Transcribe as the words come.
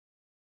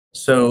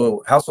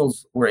So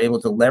households were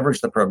able to leverage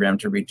the program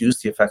to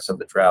reduce the effects of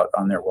the drought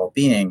on their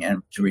well-being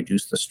and to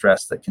reduce the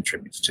stress that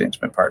contributes to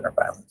intimate partner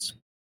violence.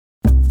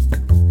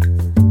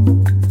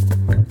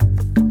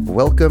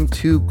 Welcome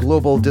to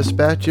Global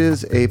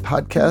Dispatches, a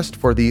podcast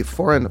for the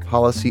foreign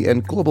policy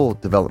and global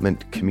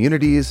development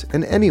communities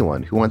and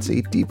anyone who wants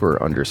a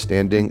deeper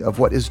understanding of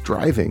what is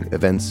driving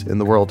events in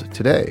the world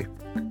today.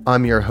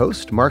 I'm your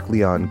host, Mark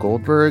Leon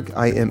Goldberg.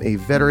 I am a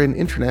veteran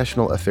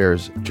international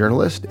affairs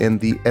journalist and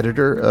the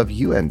editor of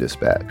UN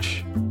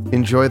Dispatch.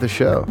 Enjoy the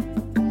show.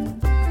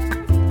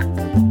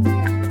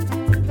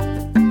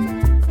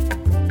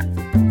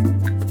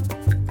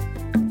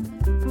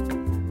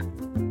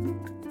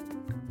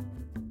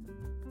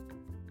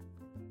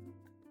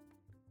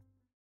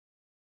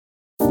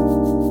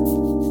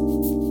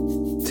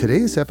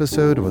 Today's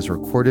episode was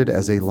recorded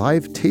as a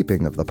live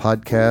taping of the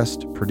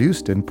podcast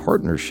produced in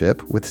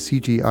partnership with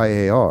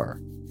CGIAR.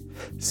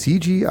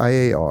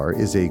 CGIAR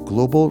is a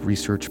global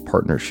research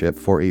partnership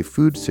for a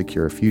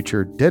food-secure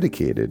future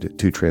dedicated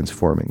to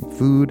transforming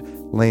food,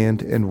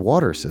 land, and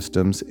water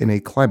systems in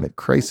a climate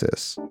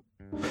crisis.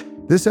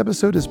 This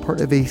episode is part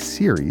of a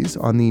series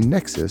on the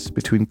nexus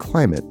between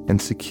climate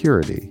and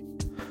security.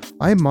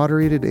 I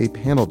moderated a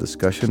panel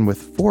discussion with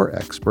 4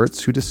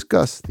 experts who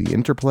discuss the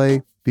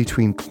interplay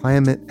between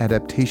climate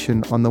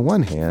adaptation on the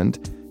one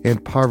hand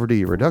and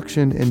poverty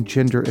reduction and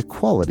gender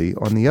equality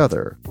on the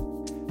other.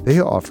 They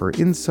offer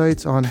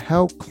insights on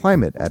how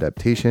climate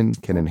adaptation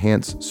can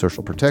enhance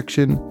social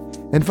protection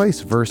and vice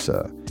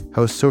versa,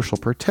 how social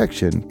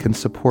protection can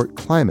support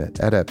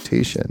climate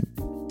adaptation.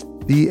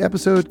 The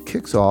episode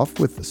kicks off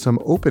with some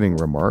opening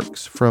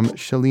remarks from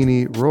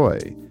Shalini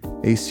Roy,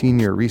 a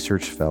senior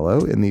research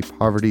fellow in the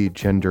Poverty,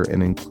 Gender,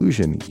 and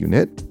Inclusion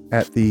Unit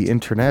at the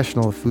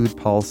International Food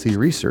Policy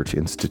Research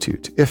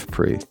Institute,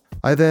 IFPRI.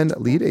 I then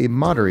lead a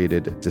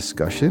moderated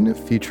discussion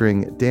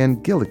featuring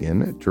Dan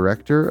Gilligan,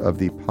 director of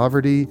the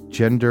Poverty,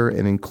 Gender,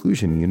 and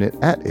Inclusion Unit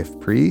at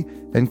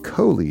IFPRI and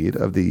co-lead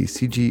of the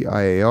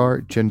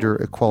CGIAR Gender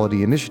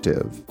Equality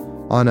Initiative,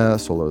 Anna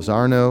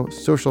Solórzano,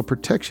 Social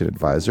Protection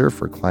Advisor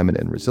for Climate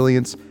and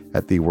Resilience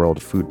at the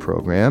World Food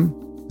Program,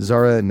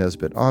 Zahrah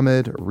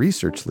Nesbitt-Ahmed,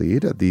 research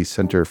lead at the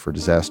Center for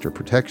Disaster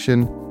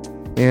Protection,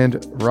 and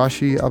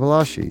Raashee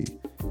Abhilashi,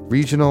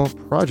 regional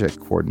project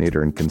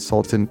coordinator and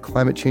consultant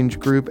climate change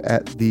group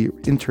at the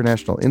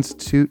International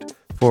Institute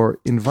for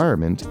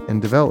Environment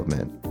and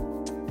Development.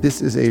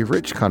 This is a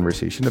rich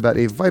conversation about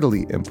a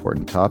vitally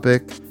important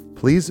topic.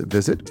 Please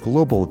visit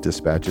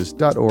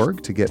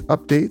globaldispatches.org to get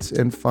updates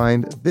and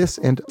find this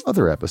and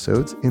other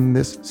episodes in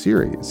this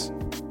series.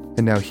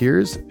 And now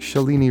here's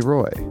Shalini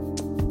Roy.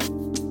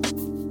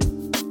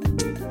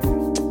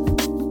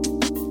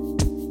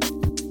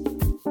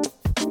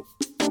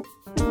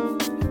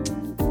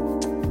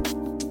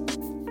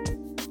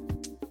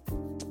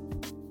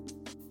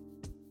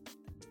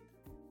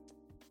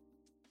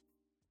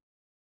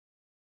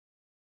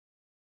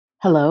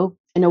 Hello,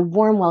 and a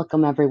warm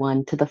welcome,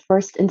 everyone, to the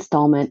first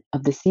installment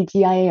of the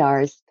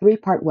CGIAR's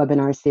 3-part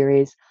webinar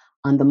series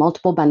on the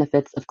multiple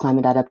benefits of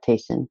climate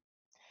adaptation.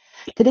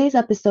 Today's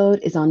episode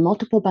is on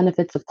multiple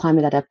benefits of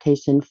climate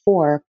adaptation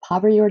for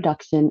poverty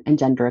reduction and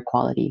gender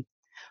equality,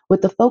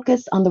 with the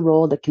focus on the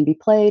role that can be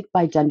played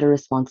by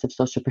gender-responsive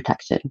social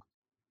protection.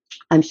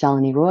 I'm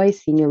Shalini Roy,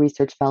 Senior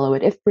Research Fellow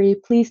at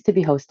IFPRI, pleased to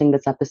be hosting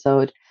this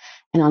episode,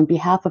 and on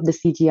behalf of the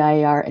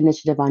CGIAR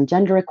Initiative on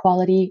Gender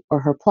Equality, or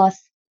HER+,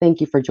 thank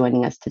you for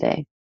joining us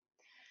today.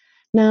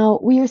 Now,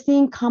 we are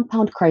seeing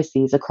compound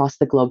crises across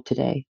the globe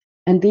today,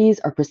 and these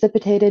are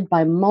precipitated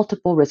by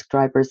multiple risk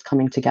drivers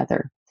coming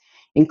together,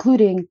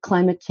 including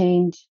climate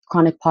change,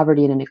 chronic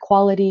poverty and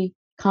inequality,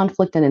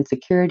 conflict and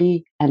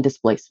insecurity, and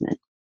displacement.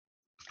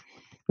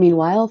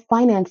 Meanwhile,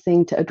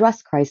 financing to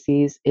address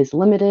crises is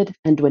limited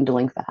and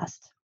dwindling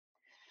fast.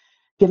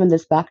 Given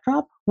this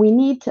backdrop, we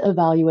need to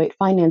evaluate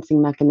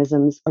financing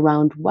mechanisms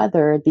around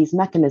whether these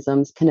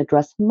mechanisms can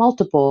address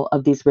multiple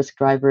of these risk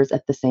drivers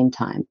at the same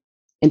time.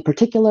 In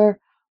particular,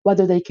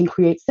 whether they can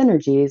create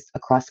synergies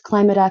across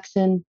climate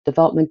action,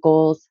 development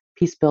goals,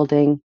 peace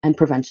building, and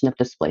prevention of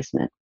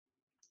displacement.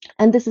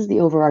 And this is the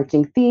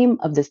overarching theme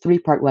of this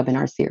 3-part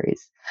webinar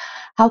series.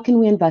 How can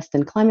we invest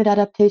in climate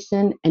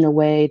adaptation in a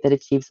way that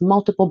achieves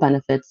multiple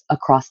benefits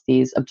across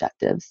these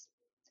objectives?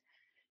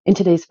 In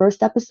today's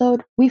first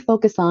episode, we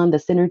focus on the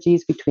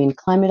synergies between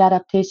climate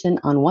adaptation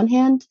on one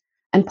hand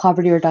and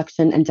poverty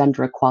reduction and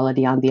gender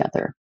equality on the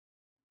other.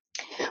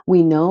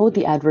 We know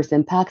the adverse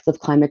impacts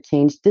of climate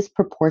change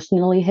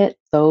disproportionately hit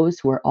those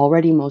who are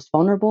already most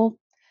vulnerable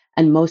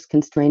and most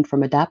constrained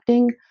from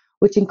adapting,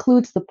 which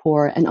includes the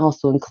poor and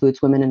also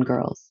includes women and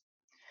girls.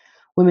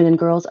 Women and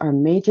girls are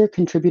major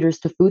contributors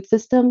to food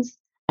systems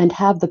and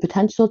have the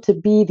potential to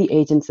be the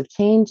agents of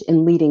change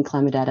in leading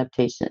climate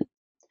adaptation.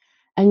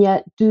 And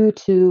yet, due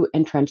to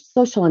entrenched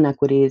social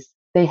inequities,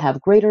 they have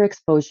greater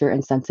exposure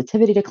and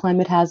sensitivity to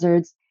climate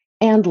hazards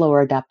and lower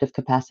adaptive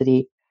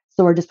capacity,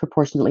 so are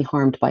disproportionately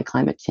harmed by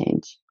climate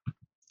change.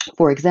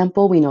 For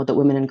example, we know that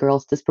women and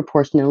girls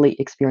disproportionately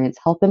experience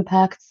health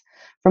impacts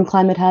from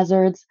climate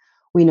hazards,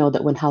 We know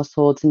that when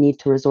households need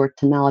to resort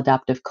to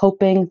maladaptive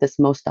coping, this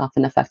most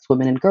often affects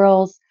women and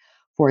girls.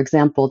 For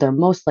example, they're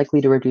most likely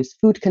to reduce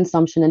food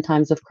consumption in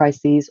times of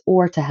crises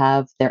or to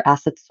have their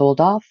assets sold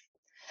off.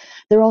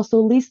 They're also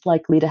least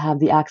likely to have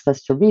the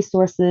access to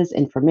resources,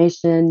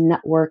 information,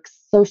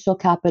 networks, social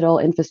capital,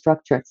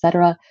 infrastructure,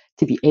 etc.,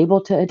 to be able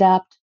to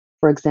adapt,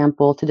 for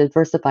example, to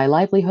diversify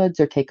livelihoods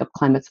or take up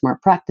climate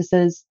smart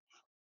practices.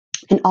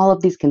 And all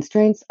of these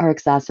constraints are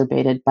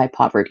exacerbated by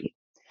poverty.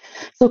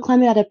 So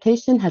climate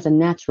adaptation has a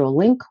natural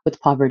link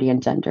with poverty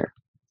and gender.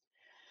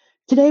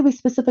 Today, we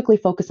specifically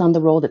focus on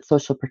the role that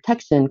social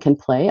protection can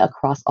play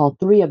across all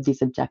three of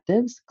these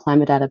objectives: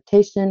 climate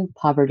adaptation,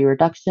 poverty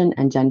reduction,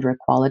 and gender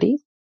equality.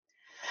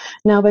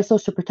 Now, by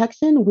social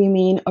protection, we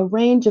mean a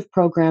range of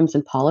programs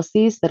and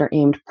policies that are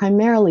aimed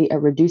primarily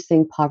at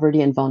reducing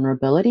poverty and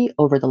vulnerability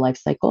over the life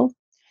cycle.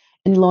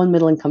 In low and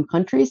middle income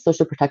countries,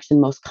 social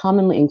protection most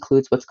commonly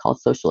includes what's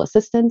called social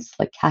assistance,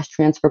 like cash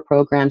transfer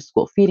programs,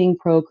 school feeding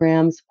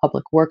programs,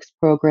 public works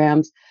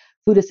programs,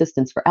 food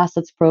assistance for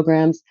assets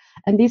programs,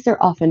 and these are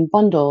often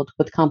bundled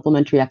with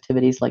complementary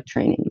activities like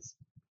trainings.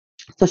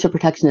 Social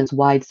protection is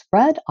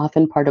widespread,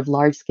 often part of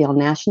large-scale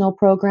national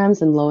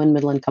programs in low and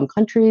middle-income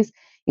countries,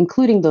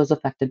 including those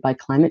affected by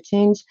climate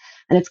change,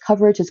 and its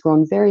coverage has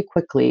grown very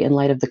quickly in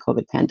light of the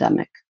COVID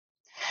pandemic.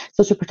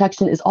 Social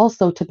protection is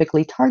also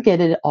typically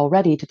targeted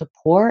already to the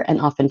poor and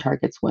often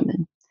targets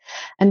women.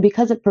 And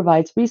because it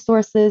provides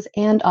resources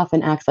and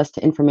often access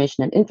to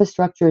information and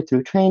infrastructure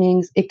through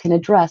trainings, it can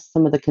address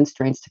some of the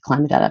constraints to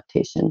climate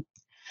adaptation.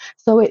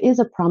 So it is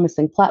a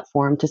promising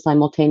platform to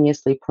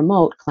simultaneously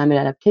promote climate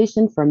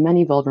adaptation for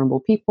many vulnerable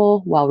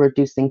people while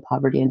reducing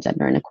poverty and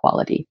gender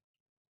inequality.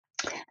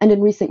 And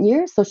in recent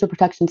years, social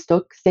protection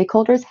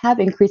stakeholders have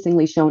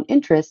increasingly shown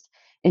interest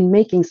in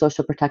making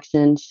social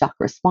protection shock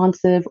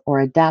responsive or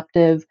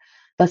adaptive,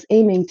 thus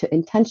aiming to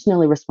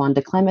intentionally respond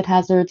to climate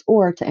hazards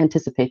or to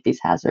anticipate these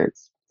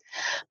hazards.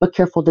 But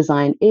careful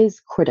design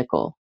is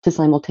critical to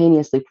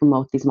simultaneously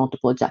promote these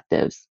multiple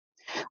objectives.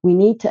 We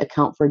need to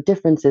account for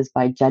differences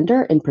by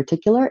gender, in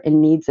particular, in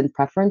needs and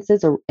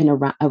preferences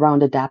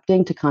around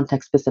adapting to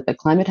context-specific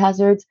climate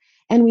hazards,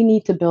 and we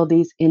need to build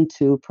these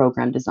into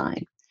program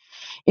design.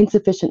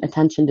 Insufficient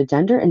attention to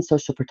gender and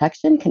social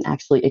protection can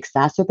actually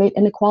exacerbate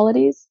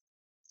inequalities.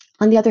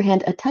 On the other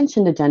hand,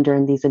 attention to gender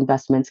in these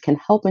investments can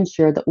help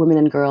ensure that women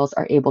and girls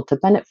are able to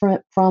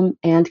benefit from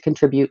and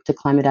contribute to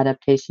climate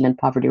adaptation and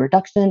poverty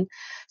reduction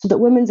so that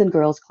women's and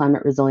girls'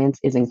 climate resilience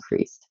is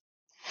increased.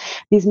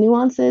 These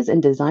nuances in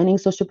designing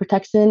social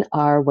protection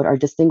are what our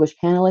distinguished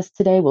panelists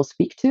today will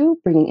speak to,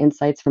 bringing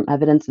insights from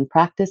evidence and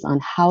practice on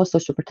how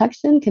social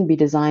protection can be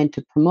designed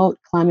to promote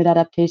climate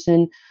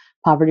adaptation,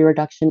 poverty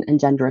reduction, and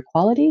gender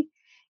equality,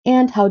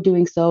 and how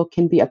doing so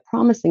can be a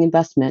promising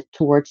investment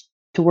toward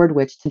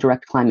which to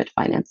direct climate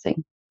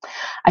financing.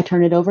 I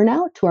turn it over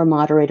now to our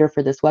moderator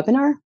for this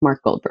webinar,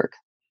 Mark Goldberg.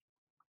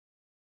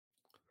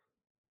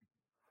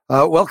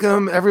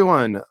 Welcome,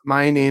 everyone.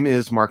 My name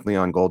is Mark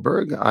Leon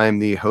Goldberg. I'm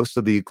the host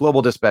of the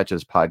Global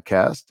Dispatches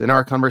podcast. In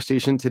our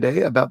conversation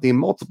today about the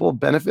multiple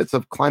benefits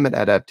of climate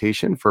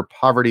adaptation for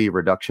poverty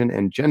reduction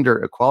and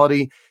gender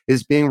equality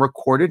is being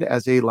recorded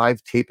as a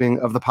live taping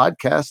of the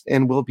podcast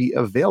and will be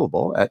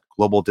available at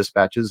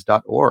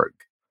globaldispatches.org.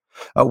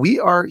 We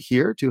are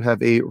here to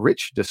have a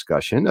rich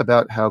discussion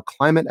about how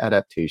climate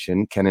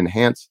adaptation can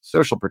enhance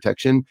social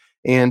protection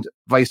and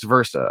vice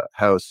versa,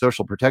 how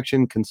social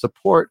protection can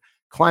support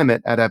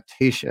climate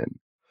adaptation.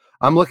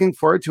 I'm looking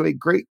forward to a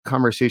great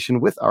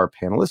conversation with our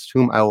panelists,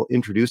 whom I will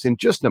introduce in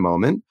just a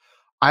moment.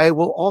 I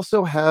will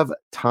also have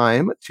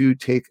time to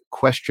take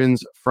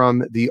questions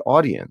from the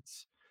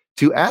audience.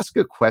 To ask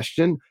a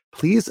question,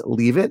 please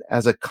leave it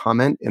as a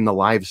comment in the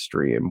live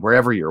stream,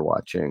 wherever you're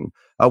watching.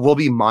 We'll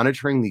be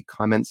monitoring the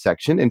comment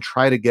section and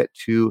try to get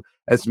to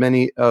as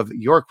many of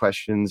your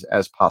questions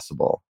as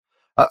possible.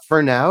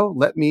 For now,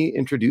 let me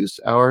introduce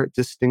our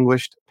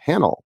distinguished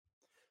panel.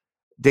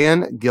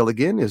 Dan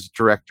Gilligan is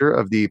Director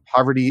of the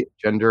Poverty,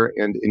 Gender,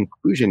 and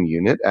Inclusion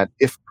Unit at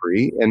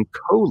IFPRI and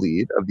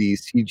Co-Lead of the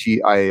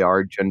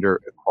CGIAR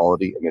Gender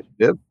Equality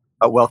Initiative.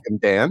 Welcome,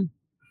 Dan.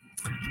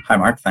 Hi,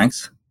 Mark.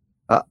 Thanks.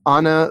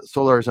 Anna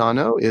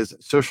Solórzano is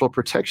Social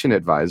Protection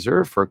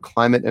Advisor for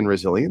Climate and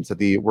Resilience at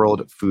the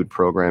World Food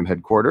Program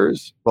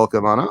headquarters.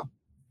 Welcome, Anna.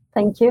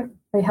 Thank you.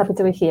 Very happy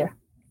to be here.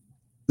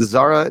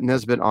 Zahrah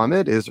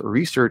Nesbitt-Ahmed is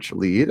Research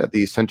Lead at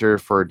the Center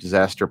for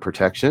Disaster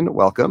Protection.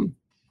 Welcome.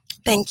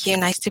 Thank you.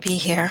 Nice to be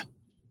here.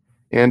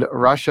 And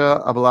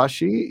Raashee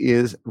Abhilashi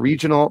is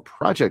Regional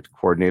Project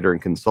Coordinator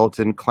and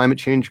Consultant, Climate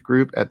Change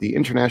Group at the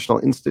International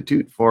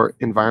Institute for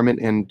Environment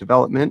and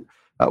Development.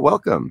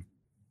 Welcome.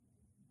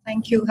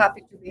 Thank you.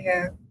 Happy to be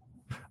here.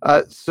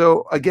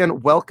 So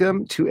again,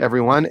 welcome to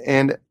everyone.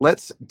 And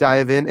let's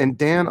dive in. And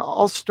Dan,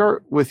 I'll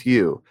start with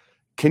you.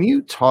 Can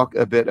you talk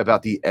a bit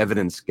about the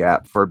evidence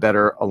gap for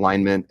better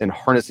alignment and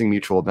harnessing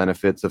mutual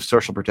benefits of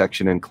social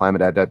protection and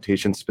climate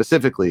adaptation,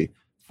 specifically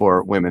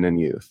for women and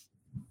youth?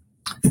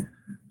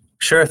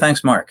 Sure.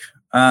 Thanks, Mark.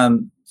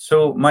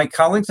 So my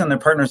colleagues and their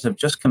partners have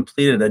just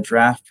completed a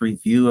draft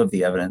review of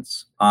the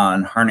evidence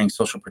on harnessing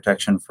social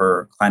protection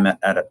for climate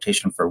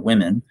adaptation for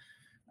women,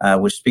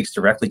 which speaks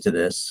directly to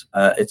this.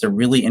 It's a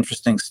really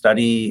interesting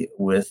study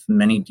with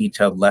many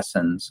detailed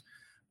lessons,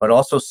 but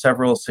also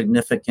several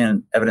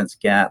significant evidence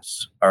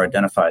gaps are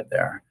identified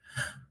there.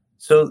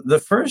 So the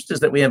first is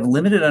that we have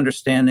limited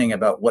understanding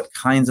about what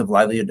kinds of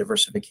livelihood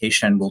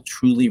diversification will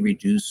truly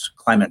reduce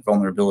climate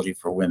vulnerability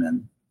for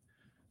women.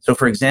 So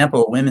for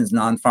example, women's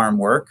non-farm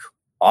work,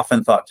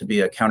 often thought to be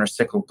a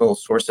countercyclical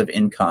source of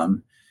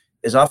income,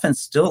 is often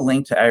still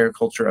linked to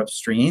agriculture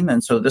upstream.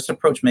 And so this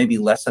approach may be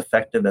less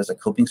effective as a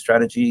coping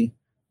strategy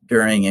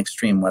during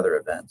extreme weather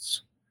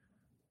events.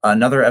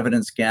 Another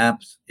evidence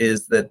gap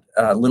is that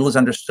little is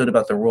understood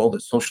about the role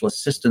that social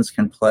assistance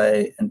can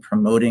play in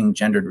promoting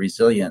gendered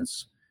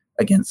resilience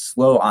against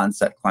slow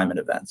onset climate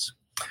events.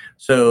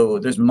 So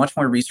there's much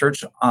more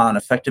research on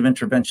effective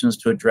interventions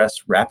to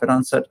address rapid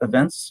onset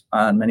events.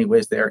 In many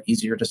ways, they are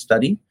easier to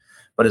study,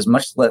 but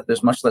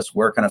there's much less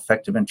work on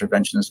effective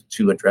interventions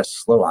to address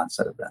slow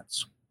onset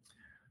events.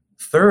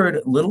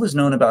 Third, little is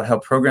known about how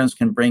programs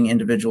can bring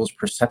individuals'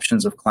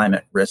 perceptions of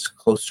climate risk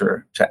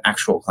closer to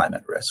actual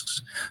climate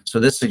risks. So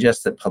this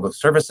suggests that public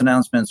service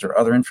announcements or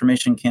other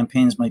information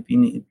campaigns may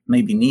be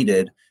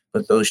needed,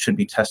 but those should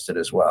be tested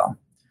as well.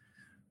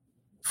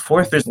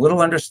 Fourth, there's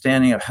little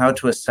understanding of how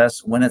to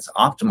assess when it's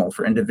optimal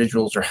for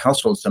individuals or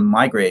households to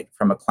migrate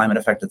from a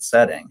climate-affected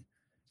setting,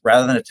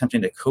 rather than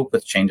attempting to cope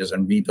with changes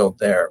and rebuild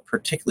there,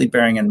 particularly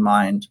bearing in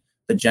mind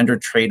the gender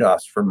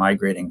trade-offs for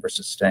migrating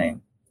versus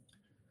staying.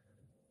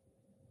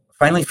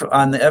 Finally,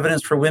 on the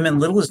evidence for women,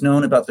 little is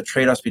known about the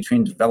trade-offs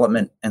between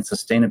development and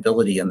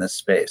sustainability in this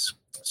space.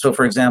 So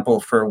for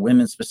example, for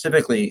women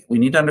specifically, we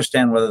need to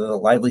understand whether the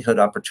livelihood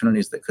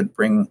opportunities that could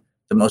bring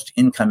the most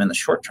income in the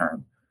short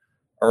term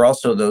are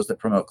also those that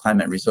promote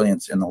climate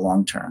resilience in the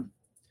long term.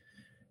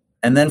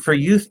 And then for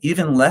youth,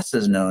 even less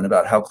is known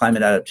about how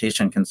climate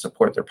adaptation can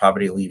support their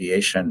poverty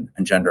alleviation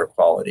and gender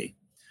equality.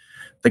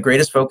 The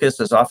greatest focus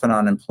is often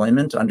on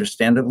employment,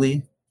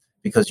 understandably,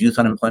 because youth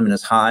unemployment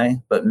is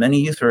high, but many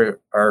youth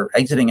are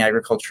exiting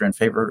agriculture in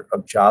favor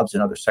of jobs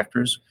in other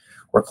sectors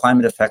where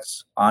climate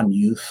effects on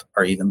youth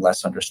are even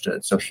less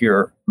understood. So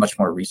here, much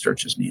more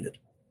research is needed.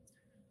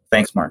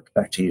 Thanks, Mark.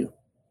 Back to you.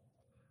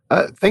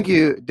 Thank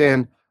you,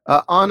 Dan.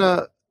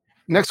 Anna,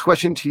 next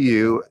question to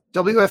you.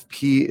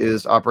 WFP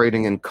is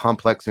operating in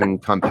complex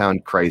and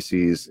compound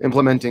crises,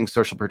 implementing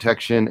social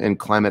protection and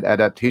climate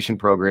adaptation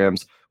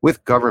programs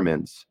with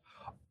governments.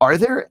 Are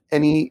there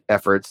any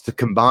efforts to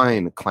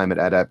combine climate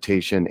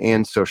adaptation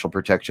and social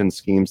protection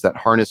schemes that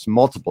harness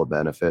multiple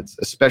benefits,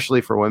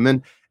 especially for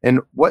women? And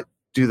what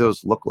do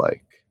those look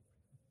like?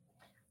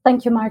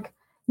 Thank you, Mark.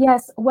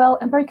 Yes, well,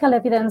 empirical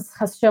evidence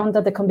has shown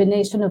that the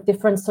combination of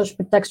different social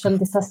protection,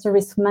 disaster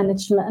risk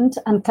management,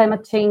 and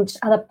climate change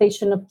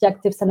adaptation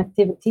objectives and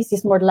activities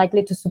is more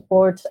likely to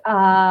support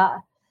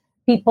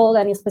people,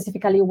 and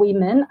specifically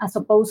women, as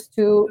opposed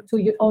to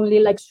only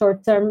like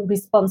short-term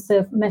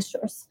responsive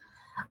measures.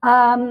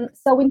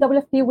 So in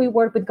WFP, we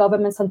work with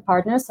governments and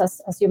partners,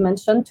 as you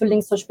mentioned, to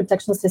link social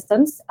protection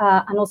systems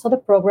and also the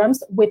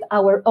programs with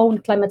our own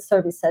climate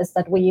services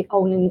that we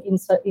own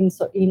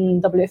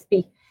in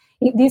WFP.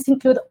 These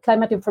include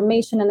climate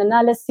information and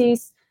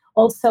analysis,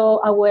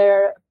 also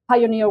our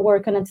pioneer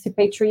work on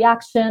anticipatory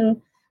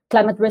action,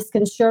 climate risk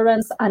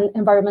insurance, and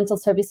environmental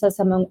services,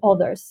 among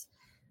others.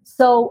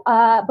 So,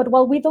 but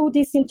while we do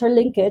this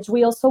interlinkage,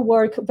 we also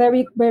work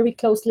very, very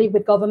closely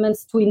with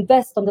governments to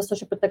invest on the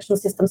social protection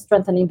system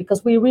strengthening,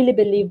 because we really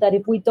believe that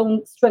if we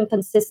don't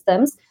strengthen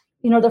systems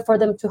in order for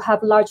them to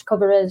have large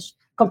coverage,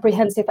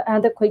 comprehensive,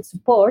 adequate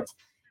support,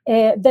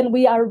 then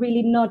we are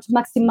really not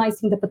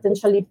maximizing the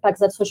potential impacts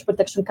that social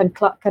protection can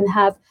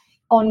have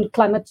on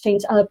climate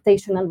change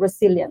adaptation and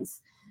resilience.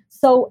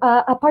 So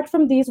apart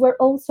from these, we're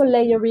also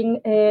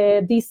layering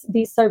these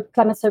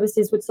climate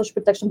services with social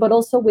protection, but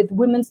also with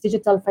women's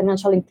digital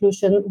financial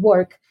inclusion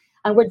work.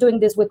 And we're doing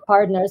this with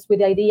partners with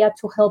the idea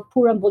to help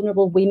poor and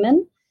vulnerable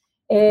women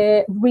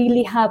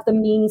really have the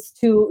means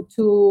to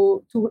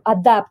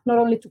adapt, not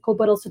only to cope,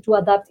 but also to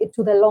adapt it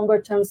to the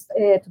longer terms,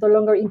 to the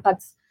longer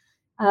impacts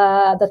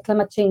that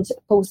climate change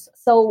poses.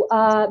 So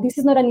this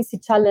is not an easy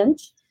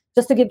challenge.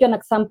 Just to give you an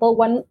example,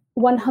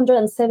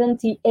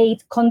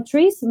 178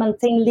 countries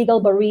maintain legal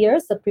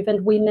barriers that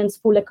prevent women's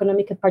full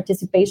economic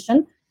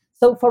participation.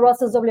 So for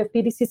us as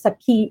WFP, this is a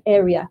key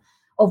area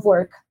of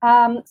work.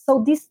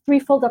 So this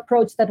threefold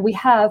approach that we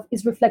have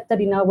is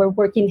reflected in our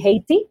work in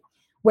Haiti,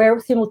 where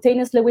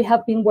simultaneously we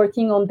have been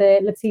working on the,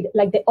 let's see,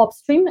 like the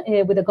upstream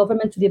with the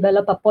government to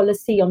develop a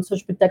policy on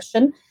social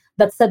protection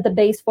that set the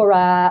base for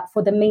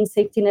the main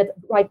safety net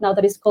right now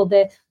that is called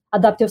the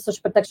Adaptive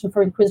Social Protection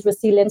for Increased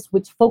Resilience,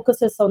 which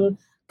focuses on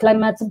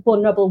climate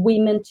vulnerable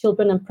women,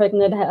 children, and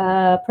pregnant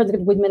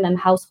women and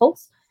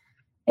households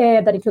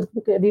that include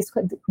these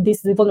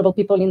vulnerable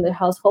people in their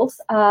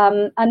households,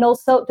 and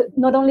also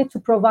not only to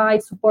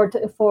provide support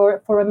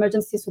for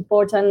emergency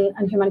support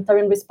and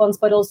humanitarian response,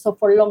 but also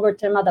for longer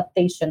term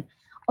adaptation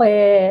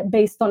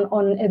based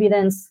on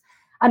evidence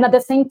And at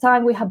the same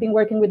time, we have been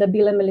working with the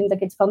Bill and Melinda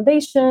Gates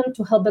Foundation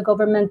to help the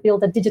government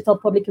build a digital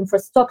public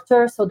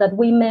infrastructure so that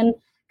women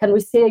can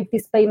receive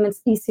these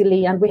payments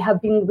easily. And we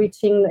have been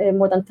reaching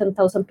more than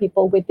 10,000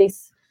 people with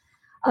this.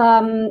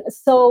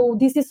 So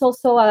this is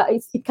also,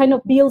 it kind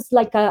of builds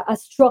like a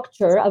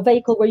structure, a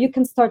vehicle where you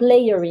can start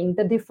layering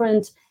the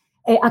different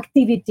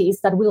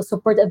activities that will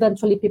support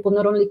eventually people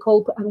not only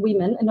cope and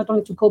women, and not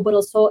only to cope, but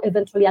also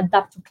eventually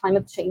adapt to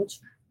climate change.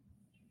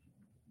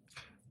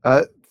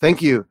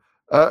 Thank you.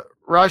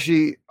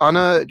 Raashee,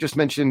 Anna just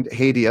mentioned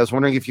Haiti. I was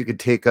wondering if you could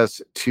take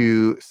us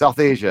to South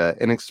Asia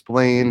and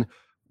explain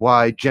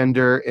why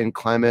gender and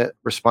climate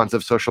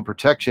responsive social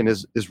protection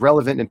is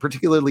relevant and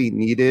particularly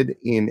needed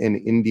in an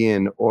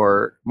Indian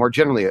or more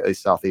generally a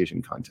South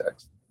Asian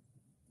context.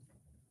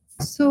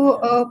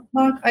 So,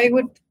 Mark, I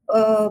would,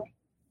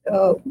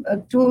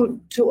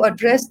 to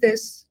address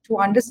this, to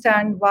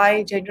understand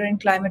why gender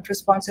and climate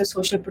responsive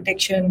social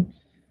protection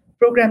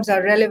programs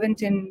are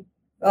relevant in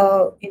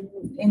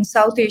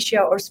South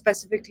Asia or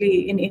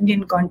specifically in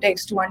Indian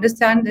context. To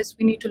understand this,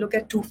 we need to look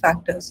at two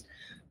factors.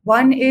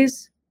 One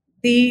is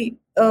the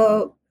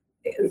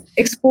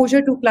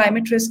exposure to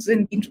climate risks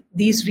in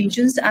these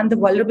regions and the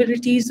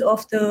vulnerabilities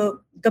of the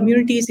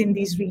communities in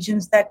these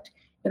regions that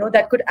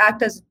could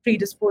act as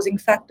predisposing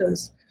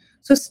factors.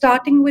 So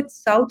starting with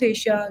South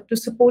Asia, to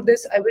support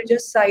this, I will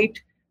just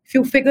cite a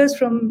few figures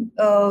from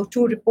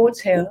two reports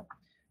here.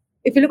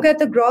 If you look at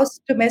the gross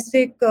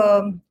domestic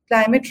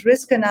climate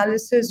risk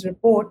analysis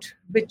report,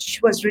 which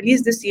was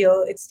released this year,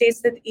 it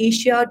states that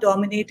Asia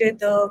dominated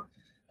the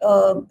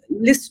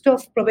list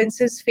of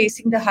provinces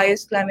facing the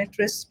highest climate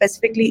risk,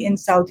 specifically in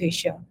South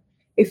Asia.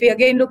 If we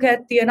again look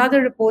at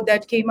another report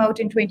that came out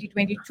in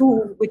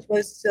 2022, which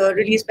was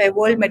released by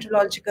World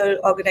Meteorological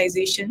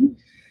Organization,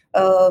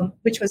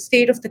 which was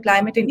State of the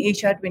Climate in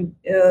Asia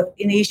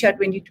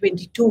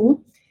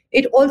 2022,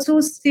 it also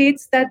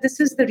states that this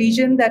is the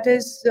region that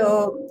is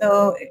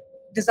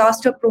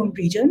disaster-prone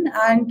region.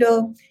 And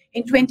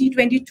in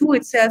 2022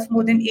 itself,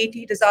 more than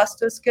 80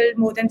 disasters killed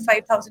more than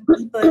 5,000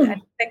 people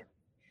and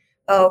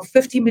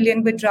 50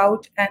 million with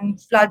drought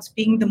and floods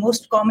being the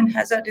most common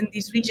hazard in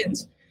these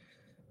regions.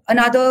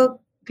 Another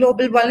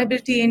global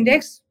vulnerability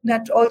index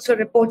that also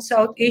reports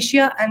South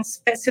Asia and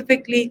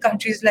specifically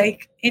countries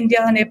like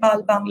India,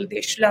 Nepal,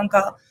 Bangladesh, Sri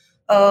Lanka,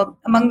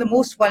 among the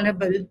most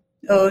vulnerable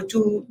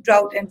to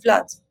drought and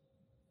floods.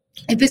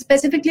 If we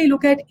specifically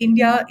look at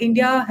India,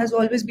 India has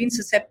always been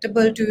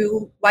susceptible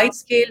to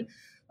wide-scale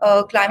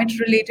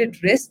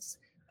climate-related risks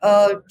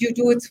due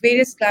to its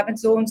various climate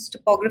zones,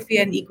 topography,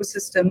 and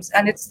ecosystems.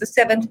 And it's the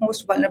 7th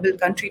most vulnerable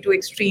country to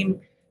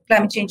extreme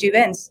climate change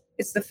events.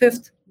 It's the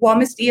 5th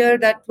warmest year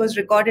that was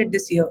recorded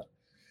this year.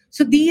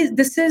 So these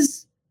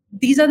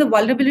are the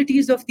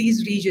vulnerabilities of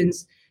these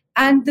regions.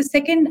 And the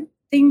second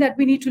thing that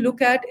we need to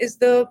look at is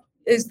the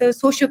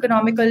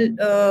socioeconomical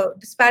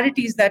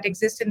disparities that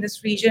exist in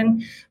this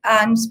region,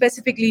 and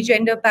specifically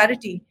gender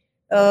parity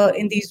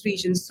in these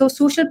regions. So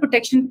social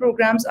protection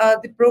programs are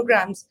the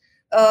programs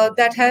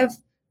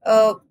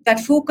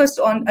that focus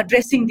on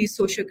addressing these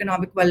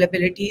socioeconomic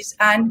vulnerabilities,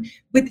 and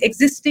with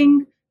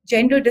existing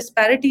gender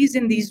disparities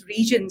in these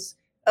regions,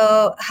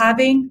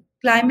 having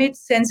climate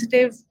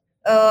sensitive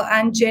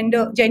and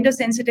gender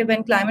sensitive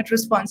and climate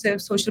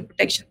responsive social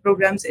protection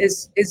programs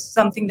is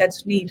something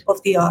that's need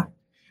of the hour.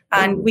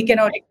 And we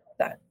cannot ignore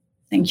that.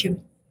 Thank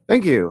you.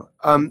 Thank you.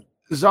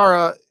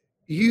 Zahrah,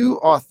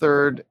 you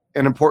authored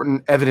an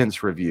important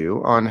evidence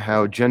review on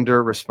how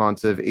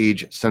gender-responsive,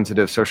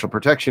 age-sensitive social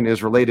protection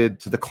is related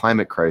to the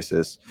climate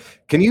crisis.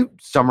 Can you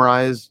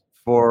summarize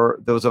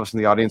for those of us in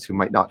the audience who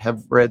might not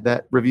have read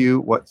that review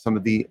what some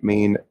of the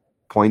main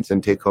points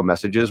and take-home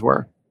messages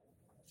were?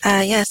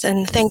 Yes,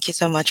 and thank you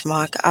so much,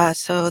 Mark.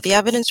 So the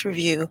evidence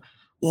review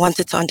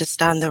wanted to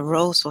understand the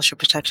role social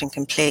protection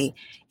can play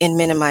in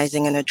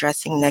minimizing and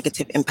addressing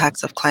negative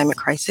impacts of climate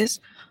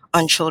crisis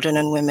on children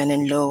and women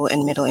in low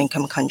and middle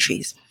income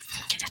countries.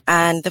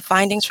 And the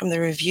findings from the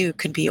review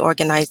could be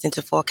organized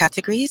into 4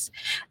 categories,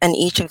 and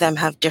each of them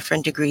have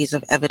different degrees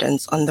of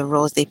evidence on the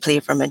roles they play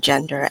from a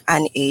gender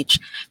and age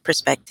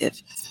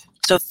perspective.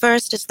 So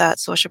first is that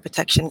social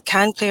protection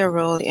can play a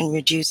role in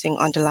reducing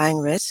underlying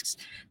risks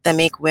that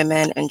make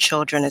women and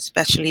children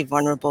especially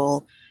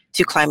vulnerable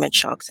to climate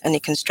shocks, and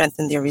it can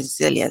strengthen their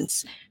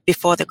resilience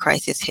before the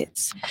crisis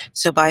hits.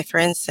 So by, for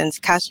instance,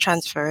 cash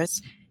transfers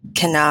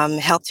can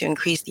help to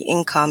increase the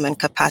income and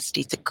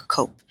capacity to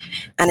cope.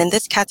 And in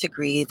this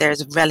category,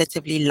 there's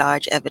relatively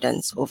large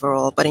evidence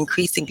overall, but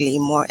increasingly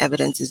more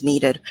evidence is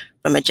needed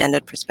from a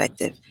gendered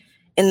perspective.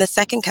 In the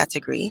second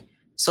category,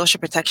 social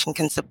protection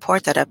can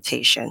support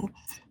adaptation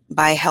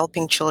by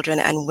helping children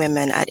and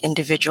women at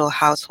individual,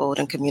 household,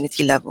 and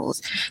community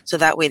levels, so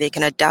that way they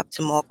can adapt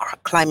to more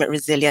climate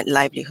resilient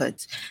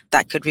livelihoods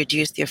that could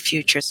reduce their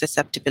future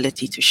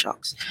susceptibility to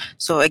shocks.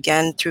 So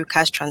again, through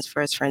cash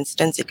transfers, for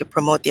instance, it could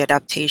promote the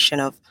adaptation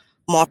of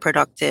more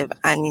productive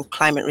and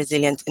climate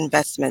resilient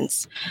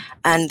investments.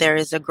 And there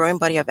is a growing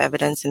body of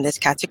evidence in this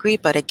category,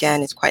 but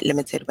again, it's quite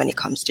limited when it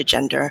comes to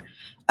gender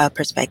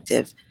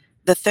perspective.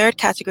 The third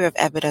category of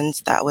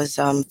evidence that was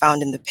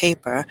found in the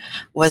paper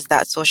was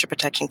that social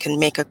protection can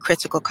make a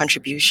critical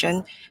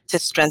contribution to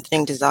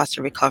strengthening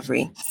disaster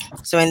recovery.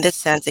 So in this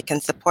sense, it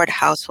can support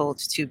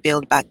households to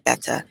build back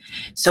better.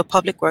 So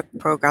public work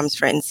programs,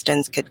 for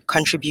instance, could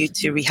contribute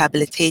to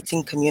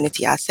rehabilitating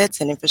community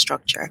assets and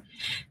infrastructure.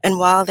 And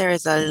while there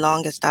is a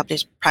long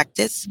established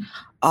practice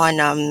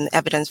on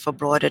evidence for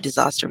broader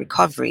disaster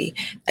recovery,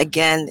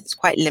 again, it's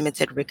quite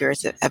limited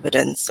rigorous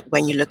evidence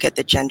when you look at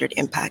the gendered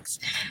impacts.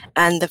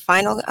 And the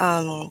final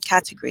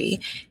category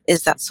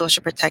is that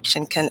social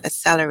protection can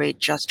accelerate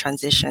just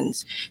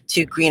transitions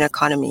to green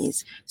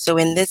economies. So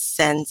in this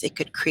sense, it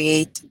could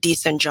create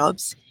decent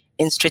jobs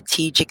in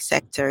strategic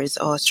sectors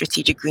or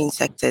strategic green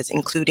sectors,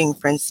 including,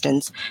 for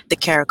instance, the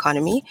care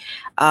economy.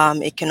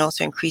 It can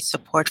also increase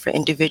support for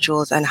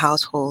individuals and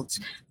households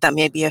that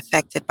may be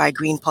affected by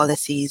green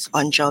policies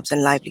on jobs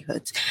and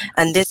livelihoods.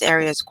 And this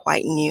area is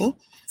quite new.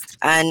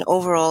 And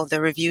overall,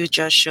 the review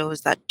just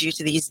shows that due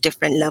to these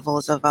different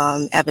levels of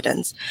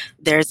evidence,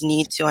 there's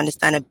need to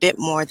understand a bit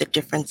more the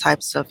different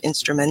types of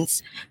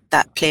instruments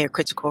that play a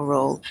critical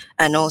role,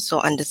 and also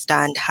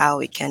understand how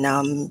it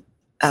can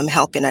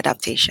help in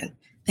adaptation.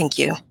 Thank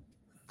you.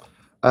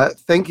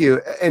 Thank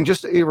you. And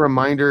just a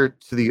reminder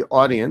to the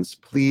audience,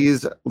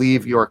 please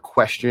leave your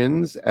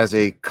questions as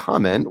a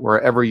comment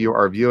wherever you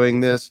are viewing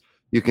this.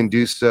 You can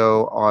do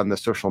so on the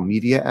social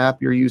media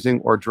app you're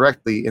using or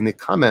directly in the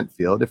comment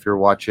field if you're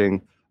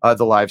watching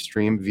the live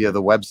stream via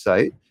the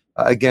website.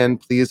 Again,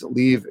 please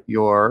leave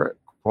your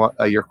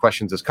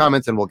questions as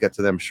comments and we'll get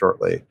to them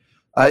shortly.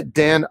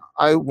 Dan,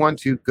 I want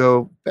to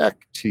go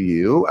back to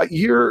you.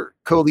 You're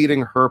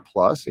co-leading HER+,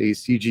 a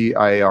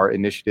CGIAR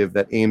initiative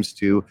that aims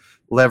to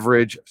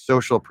leverage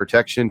social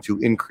protection to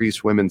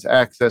increase women's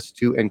access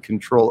to and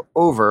control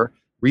over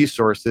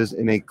resources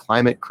in a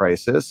climate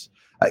crisis.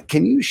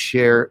 Can you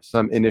share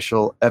some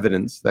initial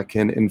evidence that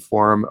can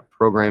inform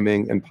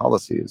programming and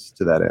policies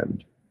to that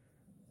end?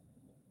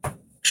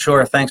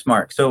 Sure. Thanks,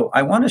 Mark. So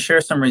I want to share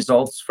some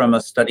results from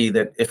a study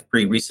that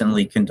IFPRI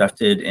recently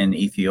conducted in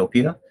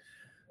Ethiopia.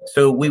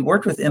 So we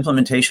worked with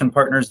implementation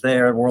partners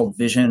there, World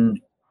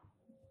Vision,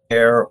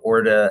 CARE,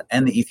 ORDA,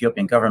 and the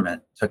Ethiopian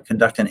government to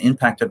conduct an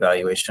impact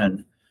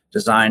evaluation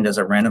designed as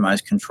a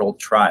randomized controlled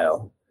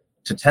trial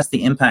to test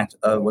the impact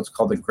of what's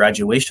called the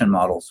graduation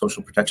model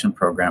social protection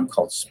program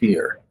called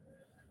SPEAR.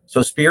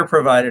 So SPEAR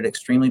provided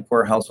extremely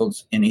poor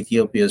households in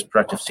Ethiopia's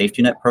productive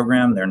safety net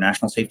program, their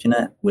national safety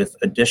net, with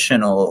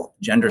additional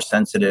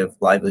gender-sensitive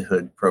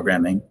livelihood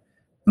programming,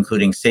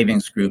 including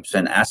savings groups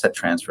and asset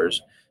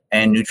transfers,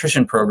 and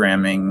nutrition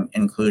programming,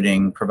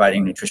 including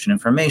providing nutrition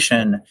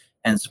information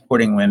and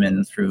supporting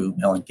women through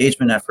male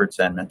engagement efforts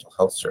and mental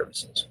health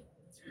services.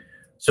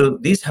 So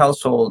these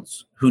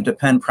households who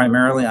depend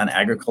primarily on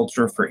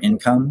agriculture for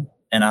income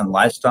and on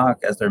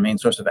livestock as their main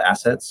source of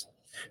assets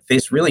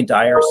face really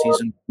dire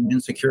seasonal food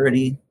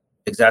insecurity,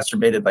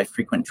 exacerbated by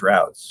frequent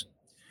droughts.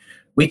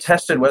 We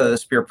tested whether the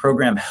SPEAR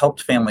program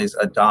helped families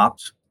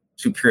adapt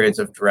to periods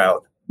of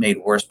drought made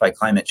worse by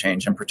climate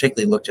change, and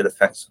particularly looked at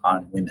effects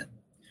on women.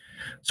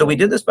 So we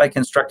did this by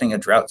constructing a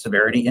drought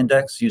severity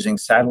index using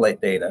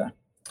satellite data,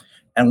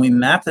 and we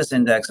mapped this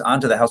index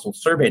onto the household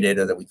survey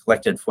data that we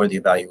collected for the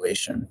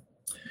evaluation.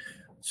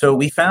 So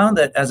we found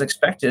that, as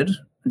expected,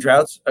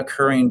 droughts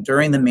occurring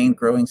during the main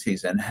growing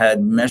season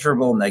had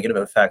measurable negative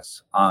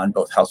effects on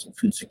both household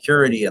food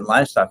security and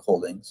livestock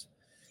holdings,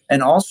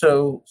 and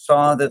also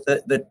saw that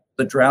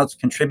the droughts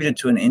contributed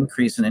to an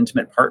increase in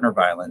intimate partner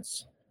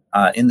violence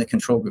in the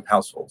control group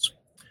households.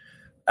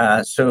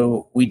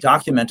 So we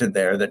documented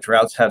there that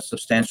droughts have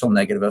substantial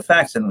negative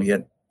effects, and we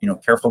had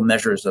careful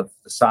measures of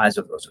the size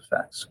of those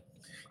effects.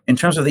 In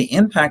terms of the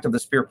impact of the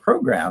SPEAR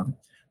program,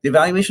 the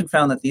evaluation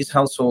found that these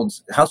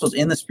households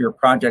in the SPEAR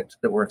project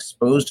that were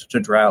exposed to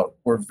drought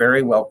were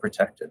very well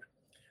protected.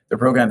 The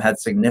program had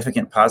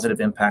significant positive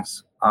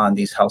impacts on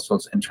these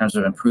households in terms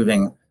of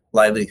improving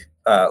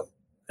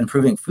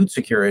food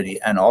security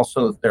and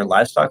also their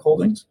livestock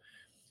holdings.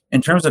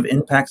 In terms of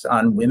impacts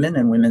on women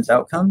and women's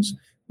outcomes,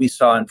 we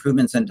saw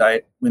improvements in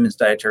women's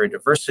dietary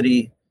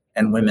diversity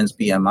and women's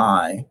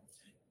BMI,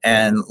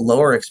 and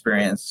lower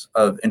experience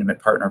of intimate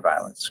partner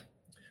violence.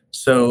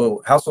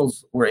 So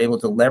households were able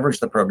to leverage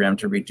the program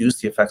to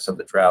reduce the effects of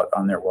the drought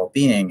on their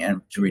well-being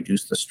and to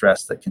reduce the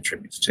stress that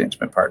contributes to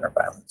intimate partner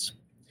violence.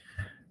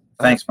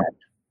 Thanks, Mark.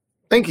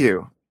 Thank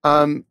you.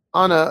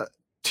 Anna,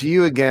 to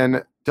you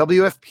again.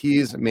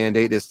 WFP's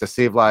mandate is to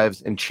save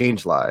lives and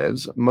change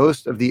lives.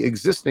 Most of the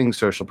existing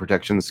social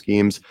protection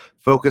schemes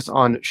focus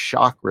on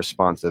shock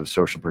responsive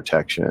social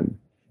protection.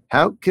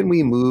 How can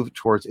we move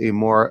towards a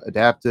more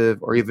adaptive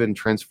or even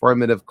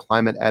transformative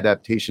climate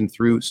adaptation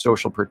through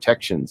social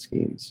protection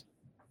schemes?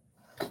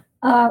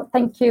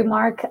 Thank you,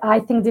 Mark. I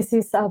think this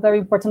is a very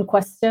important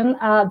question.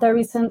 There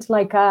isn't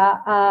like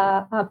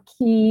a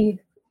key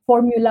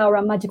formula or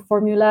a magic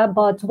formula,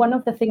 but one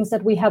of the things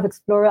that we have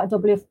explored at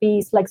WFP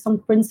is like some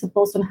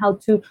principles on how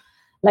to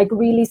like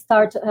really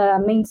start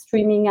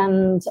mainstreaming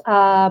and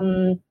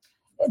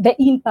the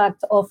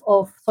impact of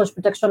social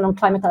protection on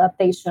climate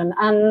adaptation.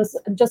 And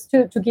just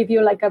to give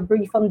you like a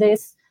brief on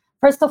this,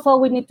 First of all,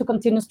 we need to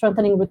continue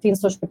strengthening routine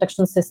social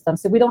protection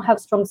systems. If we don't have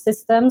strong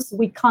systems,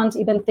 we can't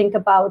even think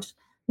about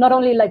not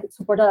only like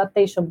support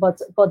adaptation, but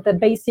the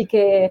basic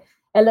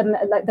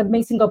element, like the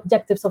basic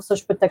objectives of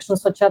social protection,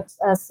 such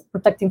as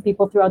protecting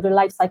people throughout their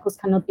life cycles,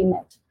 cannot be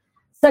met.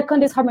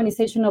 Second is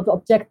harmonization of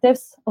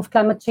objectives of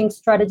climate change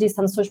strategies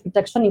and social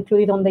protection,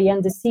 included on the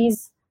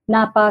NDCs,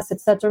 NAPAs,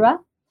 etc.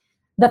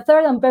 The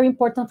third, and very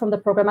important from the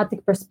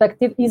programmatic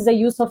perspective, is the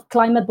use of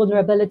climate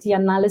vulnerability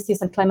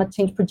analysis and climate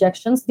change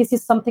projections. This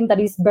is something that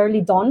is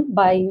barely done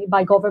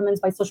by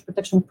governments, by social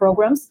protection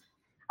programs.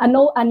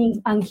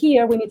 And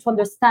here we need to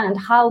understand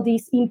how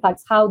these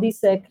impacts, how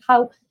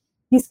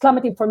this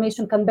climate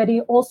information can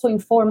very also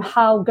inform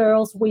how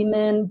girls,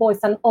 women, boys,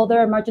 and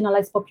other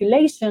marginalized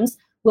populations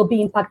will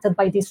be impacted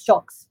by these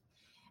shocks.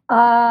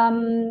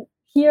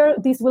 Here,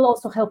 this will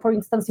also help, for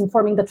instance,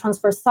 informing the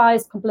transfer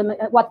size,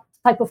 what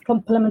type of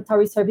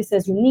complementary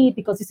services you need,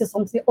 because this is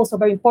something also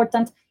very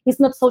important. It's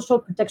not social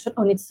protection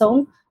on its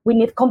own. We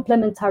need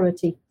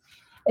complementarity.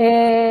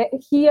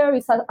 Here,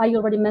 as I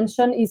already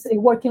mentioned, is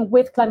working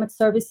with climate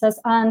services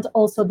and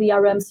also the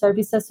RM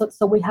services,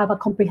 so we have a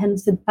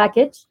comprehensive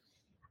package.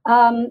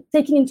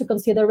 Taking into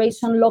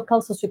consideration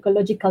local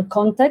socio-ecological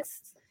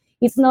contexts.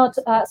 It's not.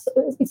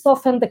 It's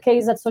often the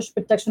case that social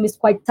protection is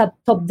quite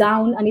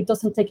top-down, and it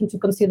doesn't take into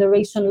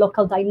consideration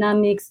local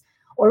dynamics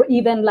or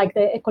even like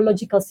the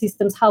ecological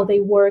systems, how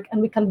they work,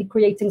 and we can be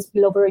creating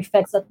spillover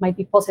effects that might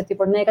be positive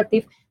or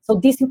negative. So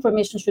this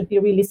information should be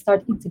really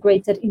start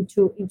integrated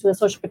into the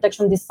social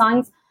protection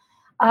designs.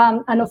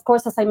 And of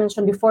course, as I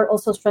mentioned before,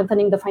 also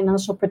strengthening the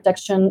financial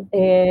protection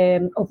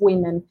of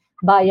women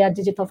via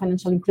digital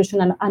financial inclusion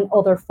and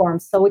other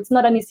forms. So it's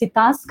not an easy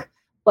task,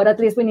 but at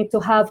least we need to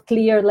have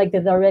clear like the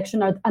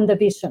direction and the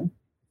vision.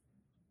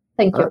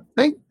 Thank you.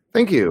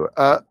 Thank you.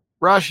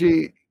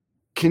 Raashee,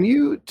 can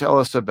you tell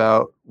us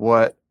about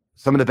what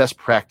some of the best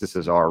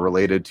practices are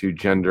related to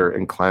gender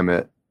and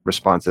climate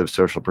responsive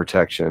social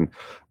protection?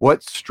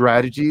 What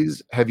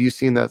strategies have you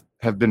seen that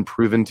have been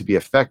proven to be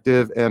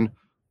effective, and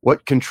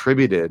what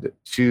contributed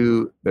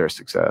to their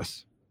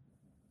success?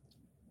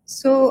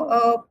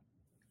 So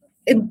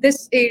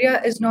this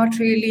area is not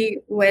really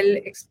well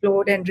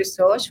explored and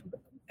researched.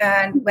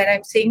 And when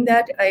I'm saying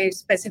that, I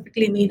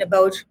specifically mean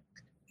about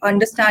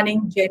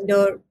understanding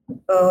gender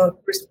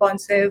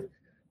responsive,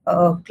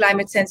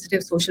 climate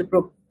sensitive social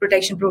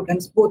protection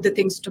programs, both the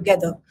things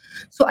together.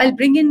 So I'll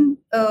bring in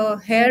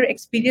here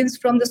experience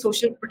from the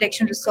social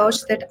protection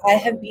research that I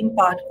have been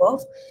part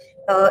of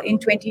in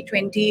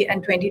 2020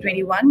 and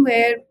 2021,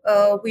 where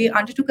we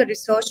undertook a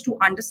research to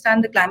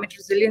understand the climate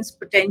resilience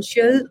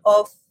potential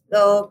of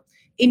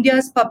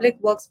India's public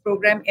works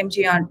program,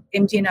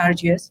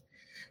 MGNRGS.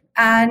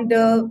 And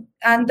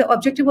the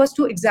objective was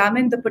to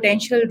examine the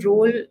potential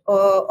role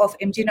of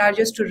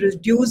MGNRGS to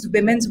reduce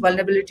women's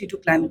vulnerability to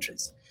climate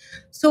risk.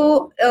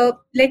 So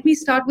let me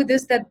start with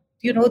this, that,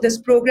 this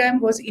program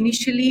was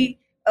initially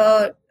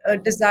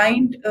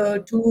designed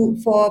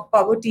for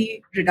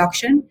poverty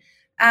reduction.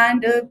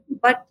 And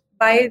but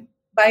by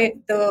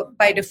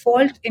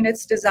default in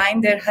its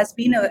design, there has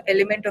been an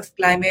element of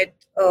climate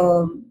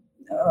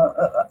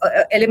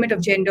element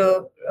of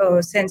gender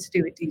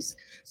sensitivities.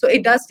 So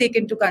it does take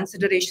into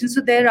consideration.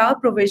 So there are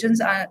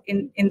provisions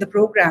in the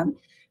program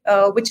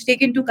which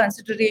take into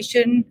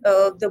consideration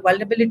the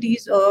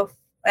vulnerabilities of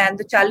and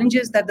the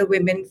challenges that the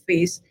women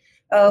face.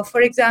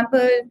 For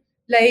example,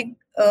 like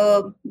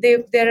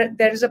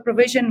there is a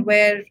provision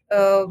where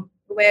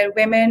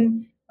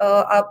women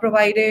are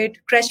provided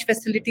creche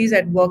facilities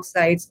at work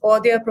sites,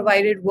 or they are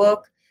provided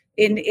work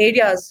in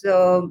areas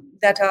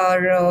that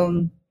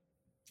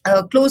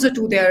are closer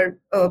to their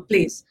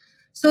place.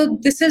 So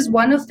this is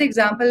one of the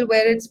examples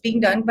where it's being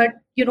done. But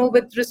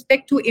with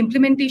respect to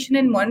implementation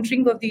and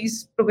monitoring of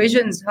these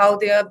provisions, how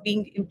they are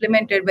being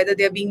implemented, whether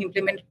they are being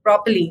implemented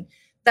properly,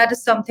 that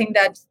is something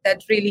that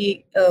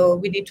really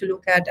we need to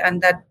look at,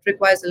 and that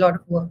requires a lot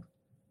of work.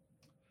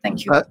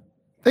 Thank you.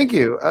 Thank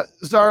you.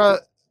 Zahrah,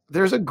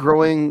 there's a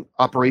growing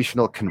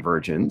operational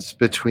convergence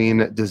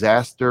between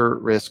disaster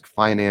risk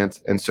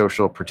finance and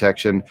social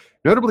protection,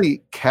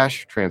 notably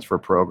cash transfer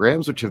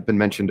programs, which have been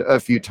mentioned a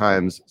few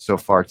times so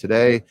far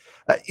today.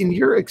 In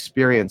your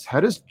experience, how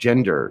does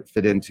gender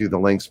fit into the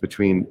links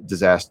between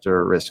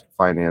disaster risk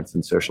finance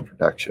and social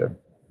protection?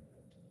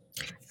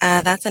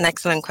 That's an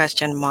excellent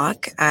question,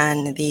 Mark.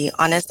 And the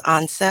honest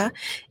answer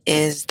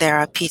is there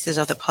are pieces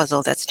of the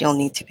puzzle that still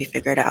need to be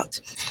figured out.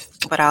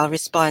 But I'll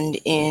respond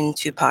in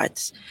two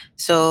parts.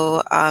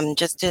 So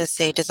just to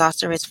say,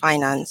 disaster risk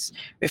finance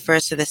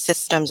refers to the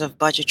systems of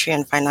budgetary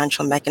and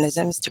financial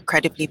mechanisms to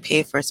credibly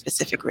pay for a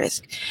specific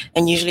risk,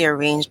 and usually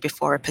arranged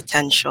before a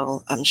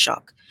potential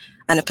shock.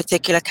 And a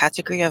particular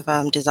category of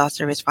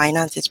disaster risk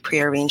finance is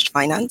prearranged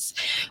finance,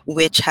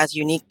 which has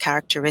unique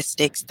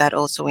characteristics that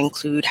also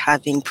include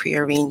having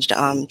prearranged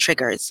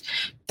triggers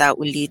that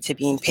will lead to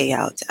being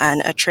payout.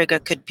 And a trigger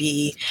could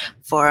be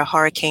for a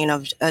hurricane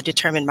of a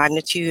determined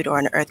magnitude or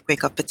an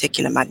earthquake of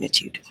particular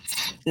magnitude.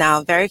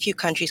 Now, very few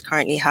countries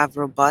currently have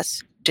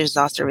robust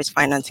disaster risk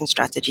financing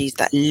strategies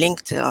that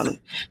link to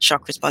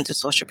shock response to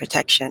social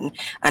protection,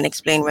 and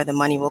explain where the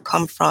money will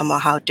come from or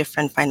how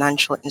different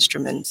financial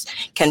instruments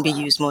can be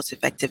used most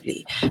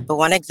effectively. But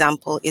one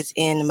example is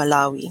in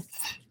Malawi.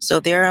 So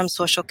their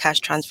social cash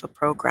transfer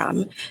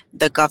program,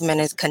 the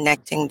government is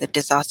connecting the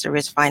disaster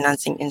risk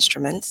financing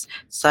instruments,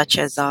 such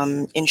as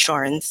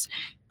insurance,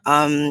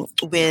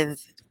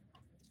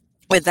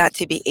 with that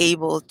to be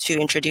able to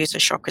introduce a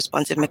shock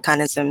responsive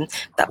mechanism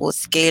that will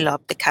scale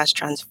up the cash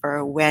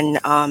transfer when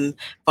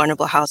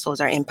vulnerable households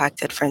are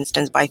impacted, for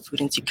instance, by food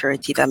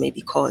insecurity that may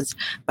be caused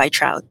by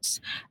droughts.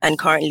 And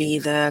currently,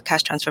 the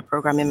cash transfer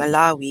program in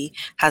Malawi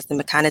has the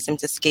mechanism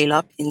to scale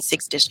up in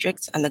 6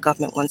 districts, and the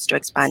government wants to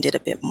expand it a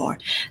bit more.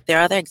 There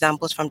are other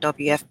examples from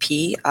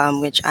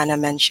WFP, which Anna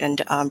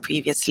mentioned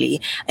previously,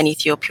 and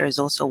Ethiopia is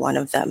also one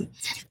of them.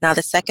 Now,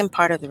 the second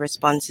part of the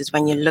response is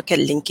when you look at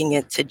linking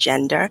it to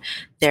gender,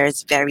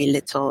 there's very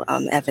little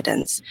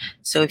evidence.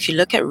 So if you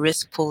look at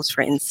risk pools,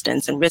 for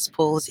instance, and risk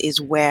pools is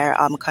where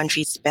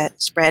countries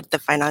spread the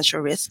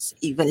financial risks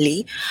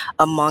evenly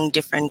among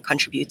different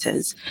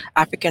contributors.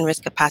 African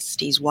Risk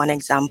Capacity is one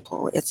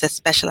example. It's a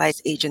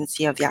specialized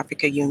agency of the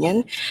African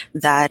Union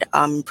that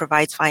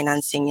provides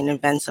financing in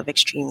events of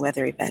extreme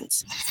weather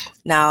events.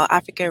 Now,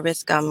 Africa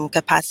Risk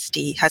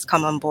Capacity has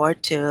come on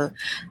board to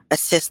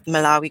assist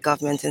Malawi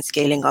government in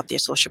scaling up their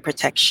social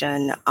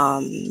protection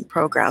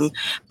program.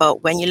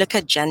 But when you look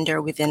at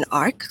gender within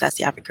ARC, that's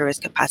the Africa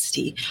Risk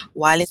Capacity,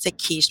 while it's a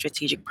key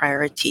strategic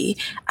priority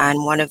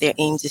and one of their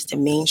aims is to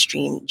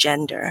mainstream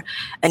gender,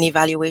 an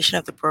evaluation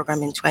of the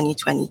program in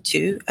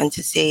 2022, and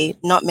to say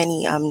not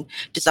many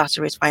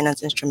disaster risk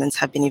finance instruments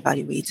have been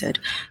evaluated.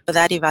 But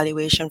that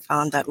evaluation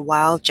found that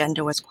while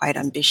gender was quite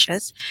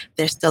ambitious,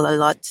 there's still a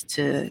lot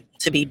to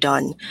be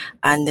done.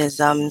 And there's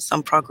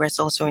some progress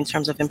also in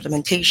terms of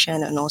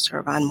implementation and also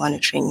around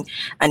monitoring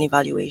and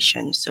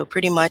evaluation. So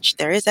pretty much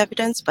there is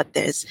evidence, but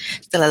there's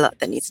still a lot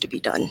that needs to be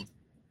done.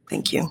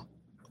 Thank you.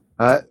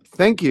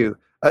 Thank you.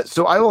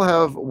 So I will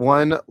have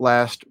one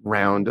last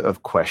round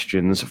of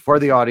questions for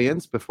the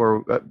audience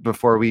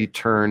before we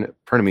turn.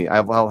 Pardon me.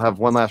 I'll have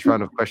one last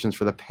round of questions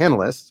for the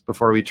panelists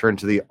before we turn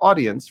to the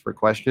audience for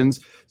questions.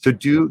 So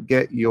do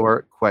get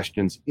your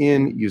questions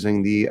in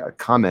using the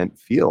comment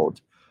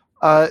field.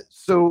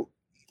 So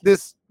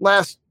this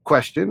last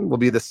question will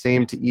be the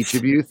same to each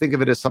of you. Think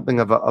of it as something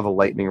of a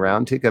lightning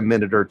round. Take a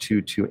minute or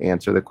two to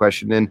answer the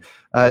question. And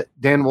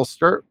Dan, we'll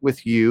start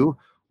with you.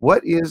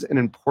 What is an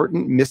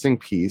important missing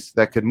piece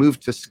that could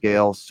move to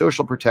scale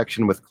social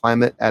protection with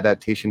climate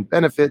adaptation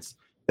benefits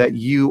that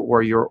you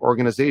or your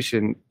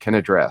organization can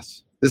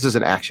address? This is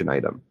an action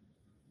item.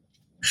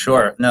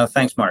 Sure. No,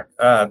 thanks, Mark.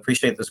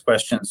 Appreciate this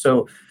question.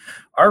 So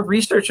our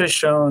research has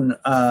shown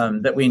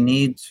that we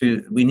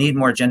need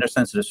more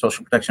gender-sensitive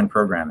social protection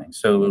programming.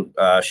 So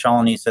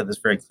Shalini said this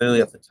very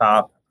clearly at the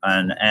top,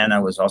 and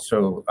Anna was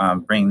also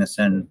bringing this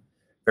in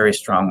very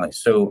strongly.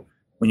 So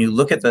when you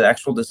look at the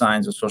actual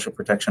designs of social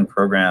protection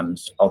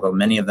programs, although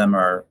many of them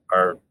are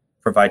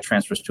provide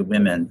transfers to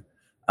women,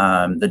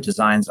 the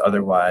designs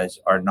otherwise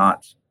are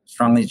not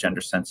strongly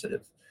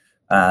gender-sensitive.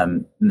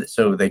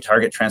 So they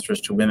target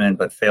transfers to women,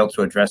 but fail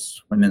to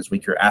address women's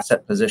weaker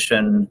asset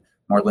position,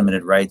 more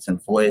limited rights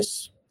and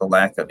voice, the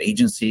lack of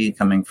agency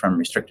coming from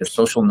restrictive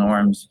social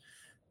norms,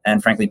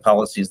 and frankly,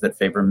 policies that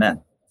favor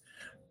men.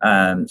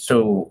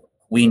 So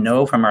we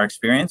know from our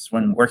experience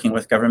when working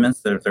with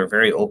governments that they're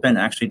very open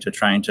actually to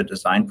trying to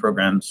design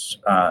programs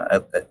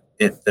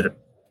that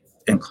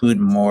include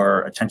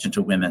more attention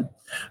to women,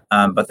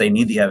 but they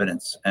need the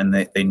evidence and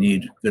they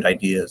need good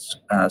ideas.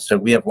 So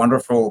we have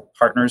wonderful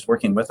partners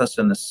working with us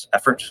in this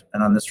effort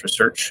and on this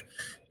research,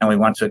 and we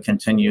want to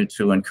continue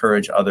to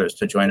encourage others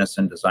to join us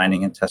in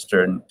designing and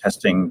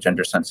testing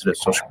gender-sensitive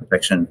social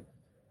protection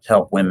to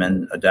help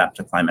women adapt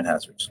to climate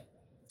hazards.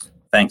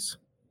 Thanks.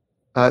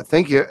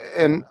 Thank you.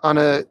 And on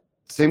a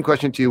same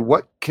question to you,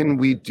 what can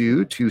we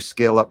do to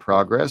scale up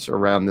progress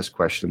around this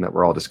question that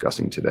we're all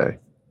discussing today?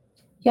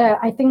 Yeah,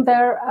 I think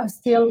there are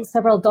still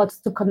several dots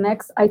to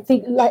connect. I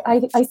think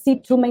I see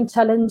 2 main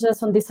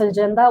challenges on this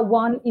agenda.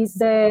 One is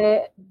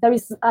there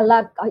is a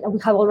lack, we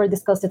have already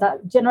discussed it,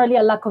 generally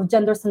a lack of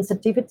gender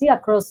sensitivity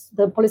across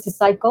the policy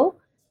cycle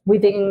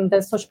within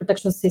the social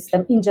protection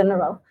system in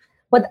general.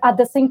 But at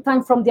the same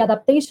time, from the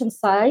adaptation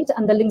side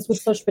and the links with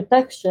social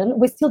protection,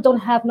 we still don't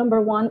have, number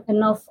one,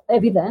 enough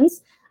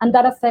evidence, and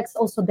that affects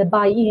also the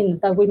buy-in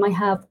that we might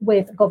have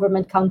with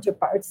government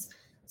counterparts.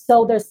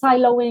 So there's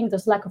siloing,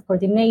 there's lack of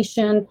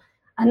coordination,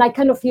 and I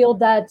kind of feel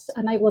that,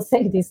 and I will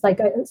say this,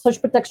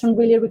 social protection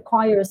really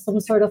requires some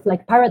sort of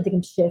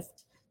paradigm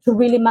shift to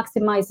really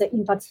maximize the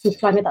impacts to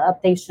climate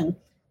adaptation.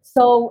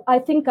 So I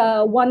think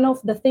one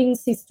of the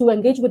things is to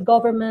engage with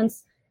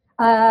governments,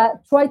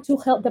 try to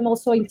help them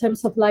also in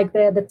terms of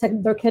their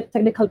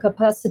technical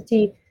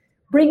capacity,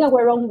 bring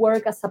our own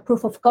work as a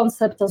proof of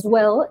concept as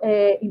well,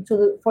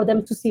 for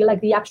them to see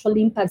the actual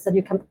impacts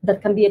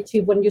that can be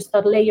achieved when you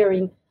start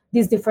layering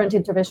these different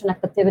intervention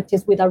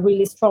activities with a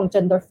really strong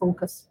gender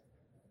focus.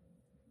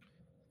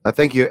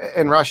 Thank you.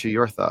 And Raashee,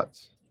 your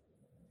thoughts?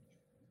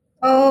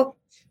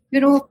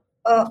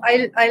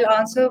 I'll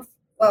answer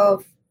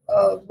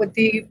with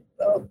the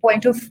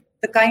point of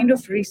the kind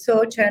of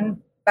research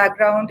and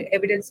background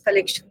evidence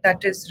collection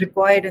that is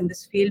required in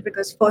this field,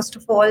 because first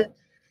of all,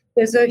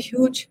 there's a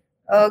huge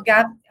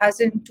gap as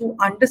in to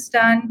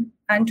understand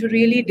and to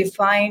really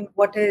define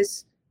what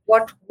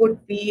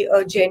would be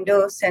a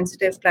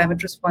gender-sensitive,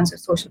 climate-responsive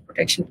social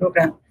protection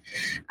program.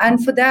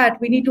 And for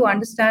that, we need to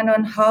understand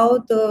on how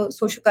the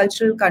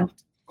socio-cultural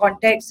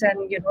context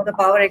and the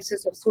power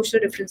axis of social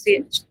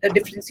differentiations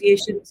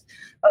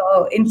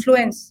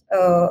influence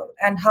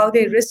and how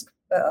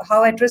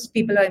at risk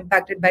people are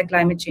impacted by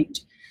climate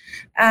change.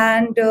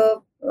 And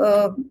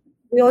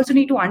we also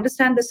need to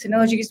understand the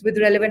synergies with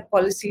relevant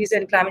policies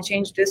and climate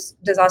change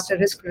disaster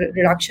risk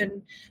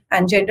reduction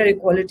and gender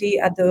equality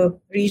at the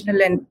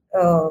regional and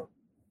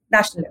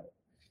national level.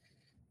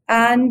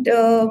 And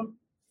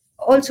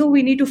also,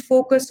 we need to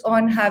focus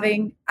on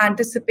having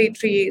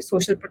anticipatory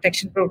social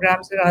protection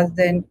programs rather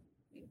than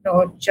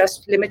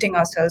just limiting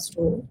ourselves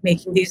to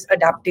making these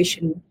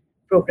adaptation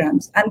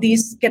programs. And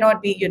these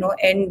cannot be,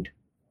 end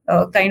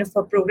kind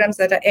of programs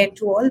that are end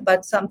to all,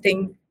 but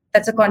something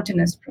that's a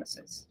continuous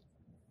process.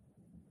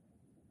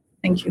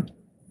 Thank you.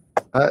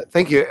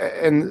 Thank you.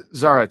 And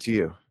Zahrah, to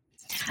you.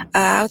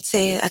 I would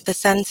say at the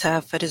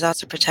Center for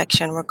Disaster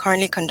Protection, we're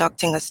currently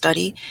conducting a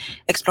study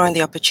exploring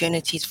the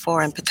opportunities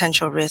for and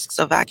potential risks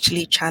of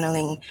actually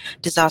channeling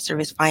disaster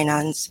risk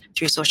finance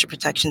through social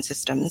protection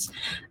systems.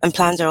 And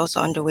plans are also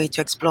underway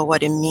to explore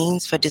what it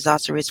means for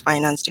disaster risk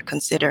finance to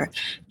consider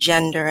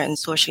gender and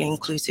socially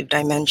inclusive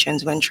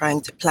dimensions when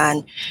trying to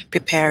plan,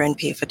 prepare, and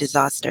pay for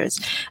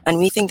disasters. And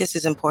we think this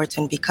is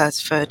important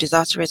because for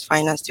disaster risk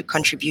finance to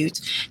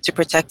contribute to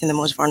protecting the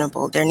most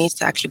vulnerable, there needs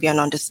to actually be an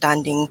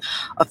understanding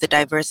of the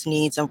diverse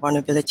needs and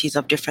vulnerabilities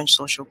of different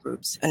social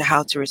groups and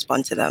how to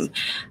respond to them.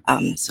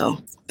 So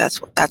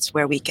that's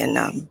where we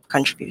can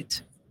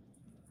contribute.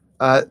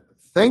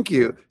 Thank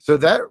you. So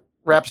that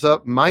wraps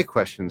up my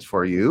questions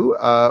for you.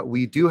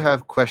 We do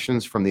have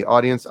questions from the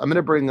audience. I'm going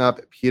to bring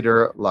up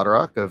Peter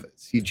Laderock of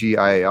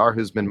CGIAR,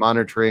 who's been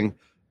monitoring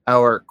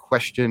our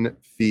question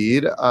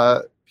feed.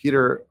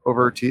 Peter,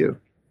 over to you.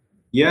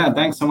 Yeah,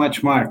 thanks so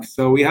much, Mark.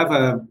 So we have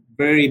a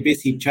very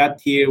busy chat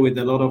here with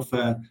a lot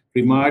of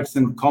remarks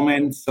and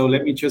comments. So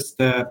let me just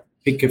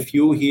pick a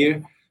few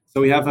here. So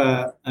we have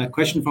a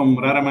question from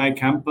Raramai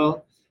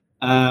Campbell.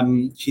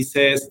 She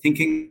says,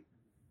 thinking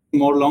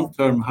more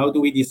long-term, how do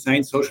we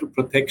design social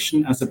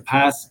protection as a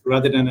path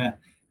rather than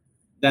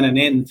an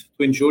end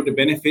to ensure the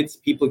benefits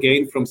people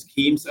gain from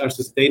schemes are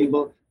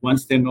sustainable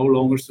once they're no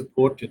longer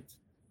supported?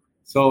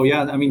 So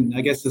yeah, I mean,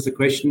 I guess there's a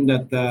question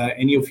that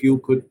any of you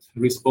could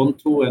respond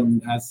to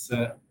and has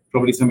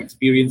probably some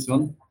experience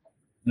on.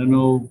 I don't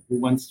know who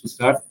wants to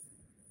start.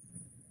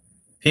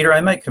 Peter, I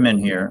might come in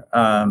here,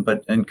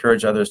 but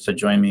encourage others to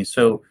join me.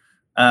 So,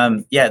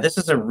 yeah, this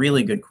is a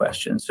really good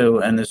question. So,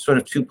 and there's sort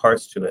of two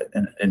parts to it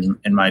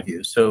in my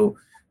view. So,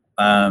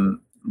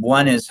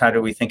 one is how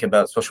do we think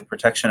about social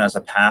protection as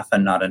a path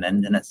and not an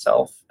end in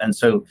itself? And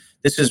so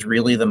this is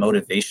really the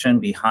motivation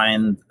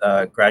behind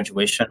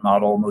graduation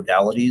model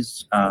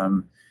modalities,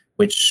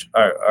 which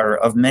are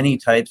of many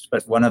types,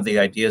 but one of the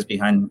ideas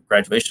behind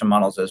graduation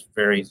models as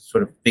very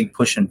sort of big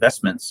push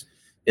investments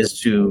is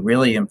to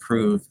really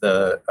improve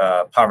the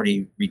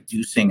poverty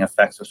reducing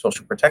effects of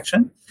social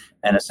protection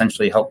and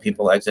essentially help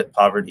people exit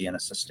poverty in a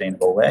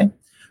sustainable way.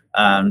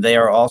 They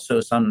are also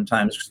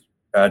sometimes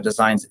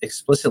designed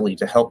explicitly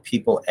to help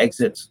people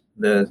exit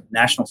the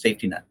national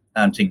safety net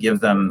to give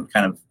them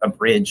kind of a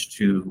bridge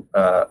to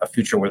a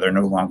future where they're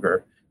no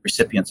longer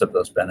recipients of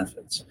those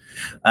benefits.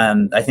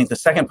 I think the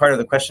second part of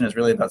the question is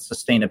really about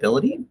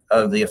sustainability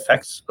of the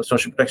effects of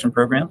social protection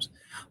programs.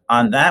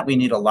 On that, we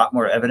need a lot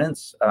more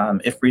evidence.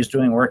 IFPRI is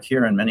doing work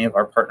here, and many of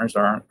our partners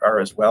are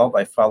as well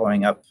by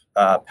following up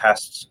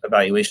past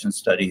evaluation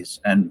studies.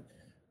 And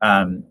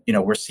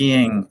we're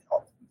seeing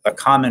a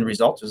common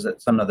result is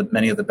that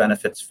many of the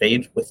benefits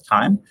fade with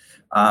time,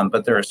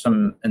 but there are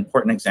some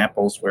important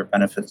examples where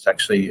benefits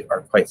actually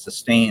are quite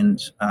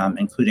sustained,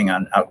 including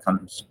on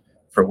outcomes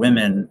for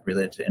women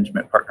related to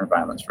intimate partner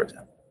violence, for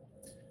example.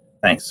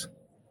 Thanks.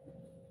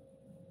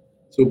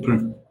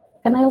 Super.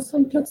 Can I also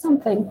include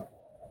something?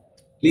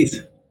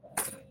 Please.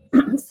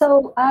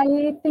 So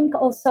I think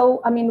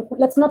also,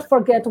 let's not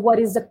forget what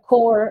is the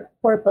core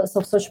purpose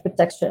of social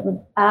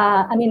protection.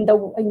 In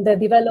the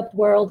developed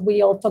world,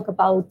 we all talk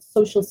about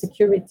social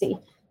security.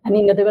 And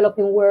in the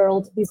developing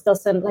world, this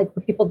doesn't,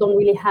 people don't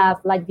really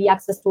have the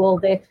access to all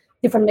the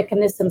different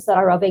mechanisms that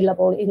are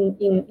available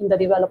in the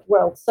developed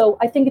world. So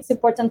I think it's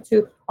important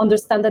to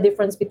understand the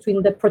difference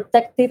between the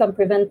protective and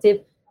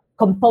preventive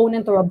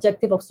component or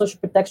objective of social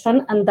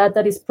protection and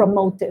that is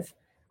promotive.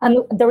 And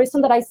the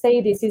reason that I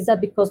say this is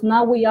that because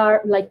now we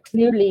are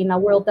clearly in a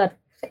world that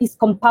is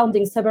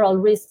compounding several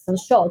risks and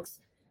shocks.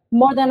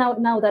 More than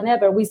now than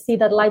ever, we see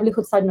that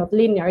livelihoods are not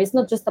linear. It's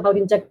not just about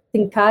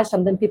injecting cash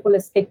and then people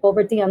escape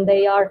poverty and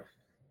they are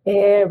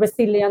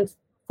resilient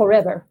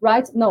forever,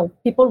 right? No,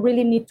 people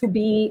really need to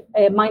be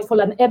mindful,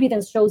 and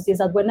evidence shows this,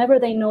 that whenever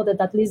they know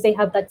that at least they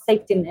have that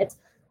safety net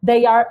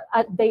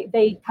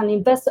they can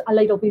invest a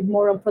little bit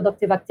more on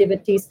productive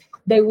activities.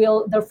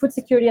 Their food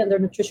security and their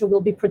nutrition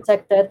will be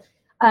protected.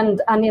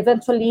 And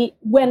eventually,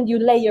 when you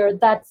layer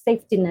that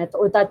safety net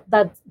or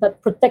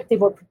that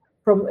protective or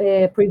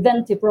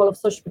preventive role of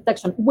social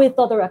protection with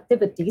other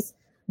activities,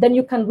 then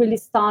you can really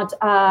start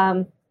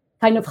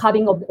kind of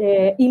having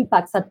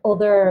impacts at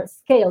other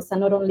scales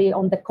and not only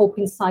on the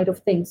coping side of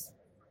things.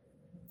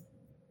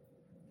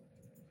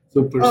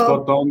 Super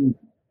spot on,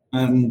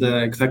 and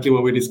exactly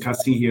what we're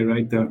discussing here,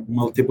 right? The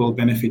multiple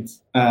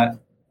benefits.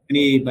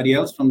 Anybody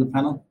else from the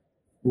panel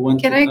who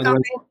wants to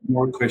ask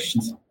more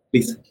questions,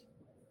 please?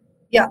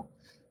 Yeah.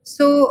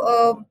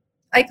 So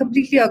I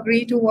completely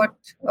agree to what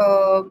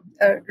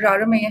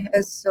Raashee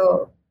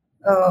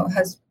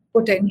has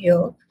put in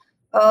here.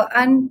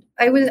 And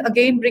I will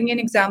again bring an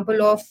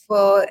example of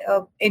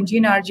NG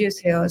and RGS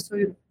here.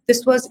 So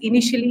this was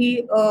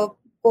initially a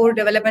core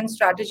development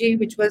strategy,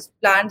 which was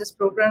planned. This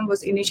program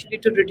was initially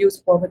to reduce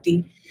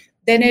poverty.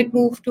 Then it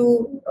moved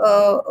to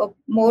a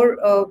more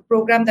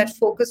program that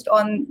focused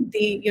on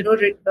the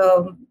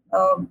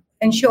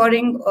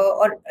ensuring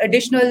or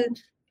additional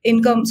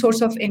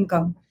source of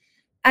income.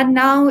 And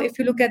now, if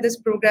you look at this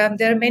program,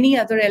 there are many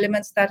other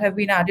elements that have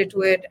been added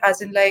to it,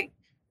 as in like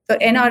the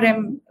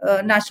NRM,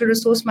 Natural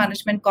Resource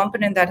Management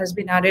component that has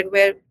been added,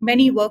 where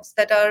many works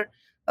that are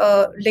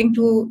linked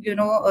to,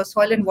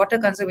 soil and water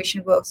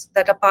conservation works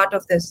that are part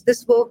of this.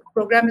 This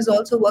program is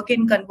also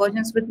working in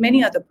convergence with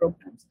many other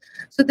programs.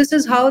 So this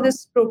is how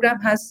this program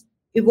has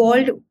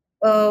evolved,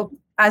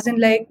 as in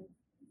like,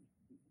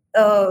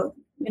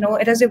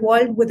 it has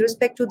evolved with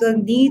respect to the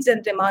needs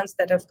and demands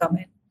that have come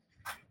in.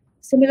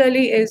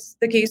 Similarly is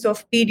the case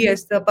of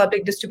PDS, the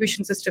Public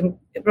Distribution System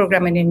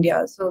program in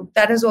India. So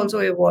that has also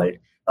evolved.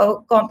 A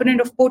component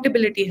of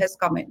portability has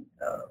come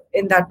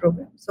in that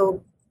program.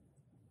 So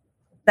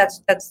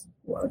that's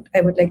what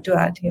I would like to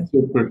add here.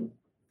 Super.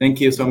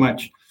 Thank you so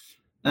much.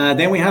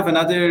 Then we have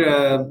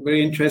another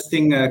very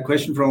interesting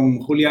question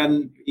from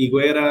Julian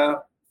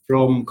Higuera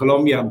from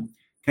Colombia.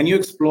 Can you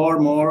explore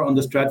more on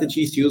the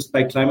strategies used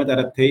by climate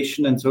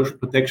adaptation and social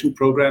protection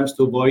programs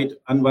to avoid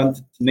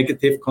unwanted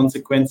negative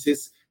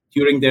consequences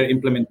during their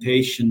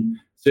implementation,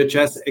 such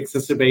as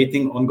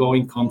exacerbating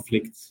ongoing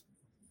conflicts?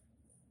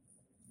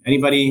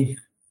 Anybody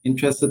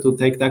interested to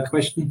take that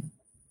question?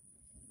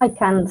 I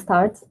can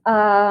start.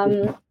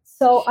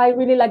 So I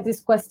really like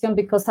this question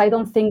because I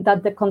don't think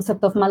that the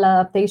concept of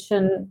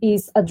maladaptation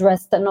is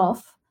addressed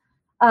enough.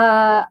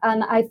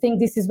 And I think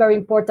this is very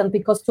important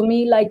because to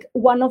me, like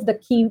one of the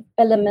key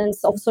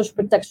elements of social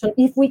protection,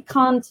 if we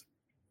can't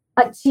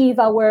achieve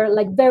our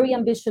like very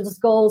ambitious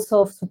goals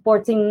of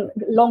supporting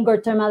longer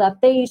term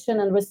adaptation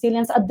and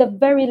resilience, at the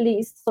very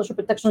least, social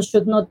protection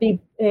should not be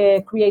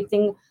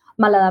creating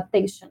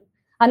maladaptation.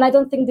 And I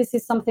don't think this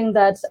is something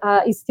that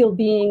is still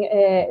being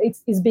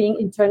being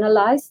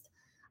internalized.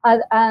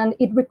 And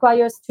it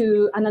requires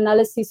an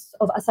analysis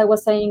of, as I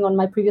was saying on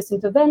my previous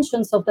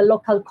interventions, of the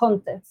local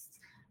context.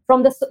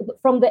 From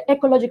the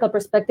ecological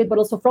perspective, but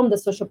also from the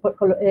social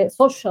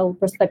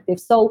perspective.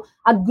 So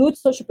a good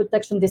social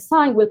protection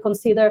design will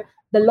consider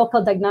the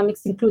local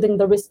dynamics, including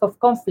the risk of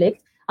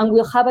conflict, and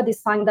will have a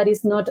design that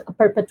is not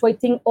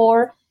perpetuating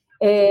or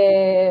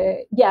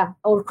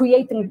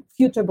creating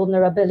future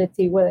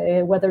vulnerability,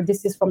 whether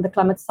this is from the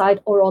climate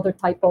side or other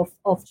type of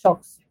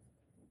shocks.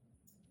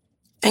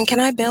 And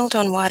can I build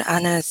on what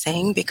Anna is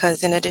saying?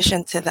 Because in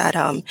addition to that,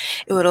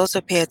 it would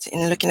also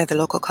in looking at the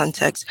local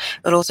context,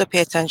 it would also pay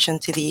attention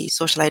to the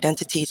social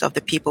identities of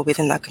the people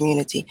within that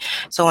community.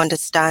 So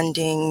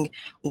understanding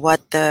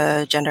what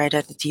the gender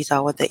identities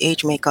are, what the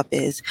age makeup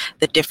is,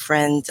 the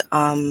different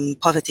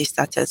poverty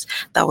status,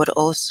 that would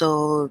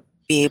also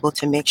be able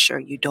to make sure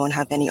you don't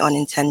have any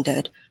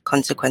unintended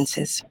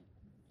consequences.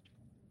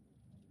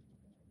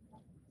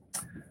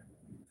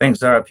 Thanks,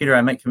 Zahrah. Peter, I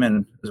might come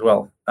in as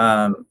well.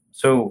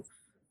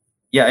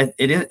 Yeah,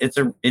 it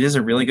is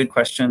a really good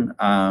question.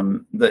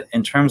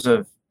 In terms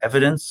of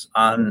evidence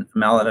on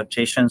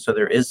maladaptation, so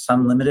there is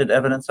some limited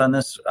evidence on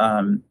this.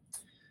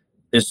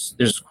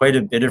 There's quite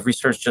a bit of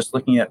research just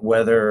looking at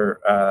whether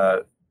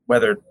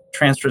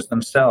transfers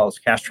themselves,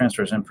 cash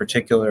transfers in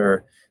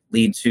particular,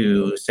 lead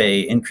to,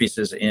 say,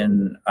 increases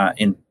in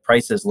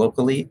prices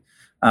locally.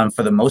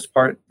 For the most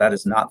part, that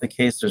is not the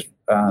case.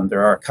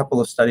 There are a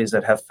couple of studies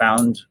that have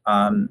found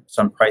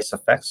some price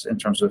effects in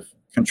terms of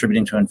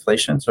contributing to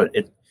inflation. So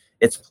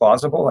it's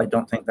plausible. I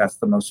don't think that's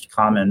the most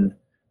common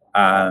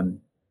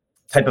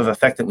type of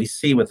effect that we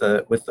see with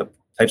the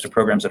types of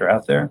programs that are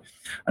out there.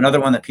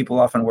 Another one that people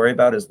often worry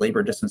about is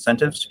labor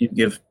disincentives. You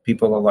give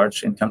people a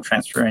large income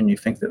transfer and you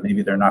think that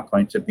maybe they're not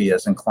going to be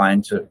as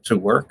inclined to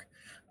work.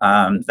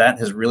 That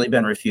has really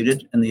been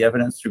refuted in the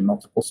evidence through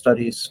multiple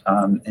studies.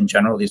 In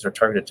general, these are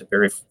targeted to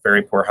very,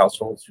 very poor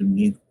households who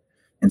need,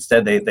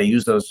 instead they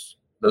use those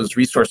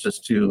resources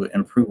to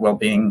improve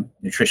well-being,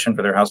 nutrition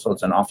for their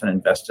households, and often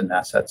invest in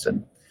assets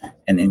and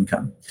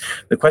income.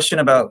 The question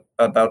about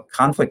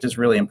conflict is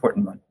a really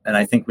important one, and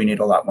I think we need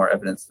a lot more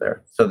evidence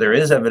there. So there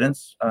is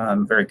evidence,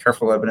 very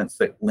careful evidence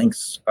that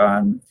links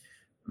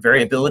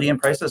variability in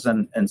prices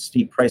and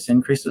steep price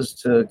increases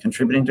to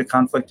contributing to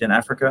conflict in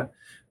Africa.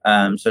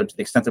 So to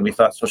the extent that we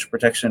thought social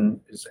protection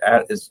is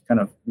kind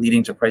of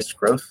leading to price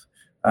growth,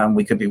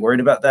 we could be worried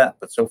about that.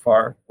 But so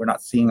far, we're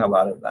not seeing a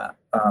lot of that.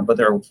 But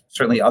there are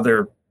certainly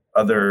other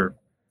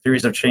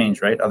theories of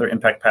change, right? Other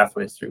impact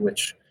pathways through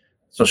which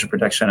social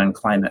protection and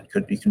climate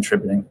could be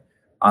contributing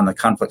on the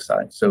conflict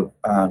side. So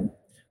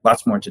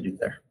lots more to do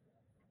there.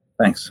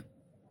 Thanks.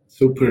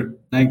 Super,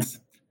 thanks.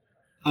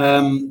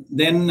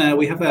 Then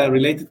we have a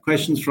related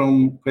question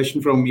from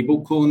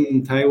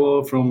Ibukun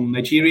Taiwo from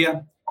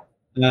Nigeria.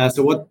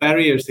 So what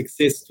barriers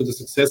exist to the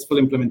successful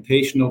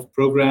implementation of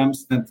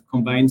programs that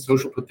combine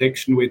social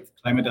protection with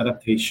climate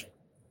adaptation?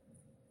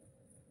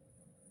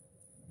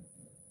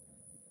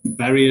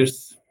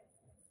 Barriers,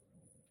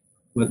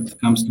 what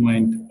comes to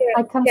mind?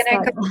 I can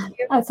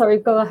start. Sorry,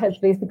 go ahead,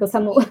 please, because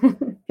I'm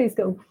please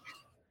go.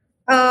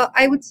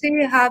 I would say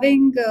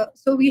having,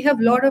 so we have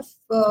a lot of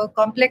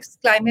complex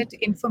climate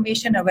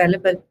information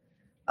available,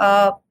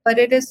 but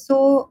it is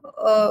so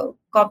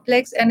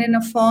complex and in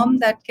a form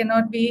that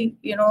cannot be,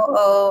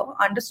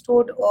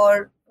 understood,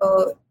 or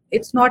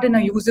it's not in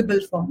a usable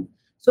form.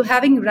 So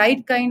having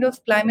right kind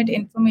of climate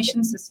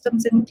information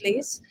systems in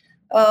place,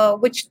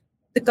 which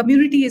the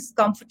community is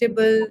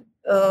comfortable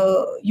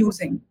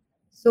using.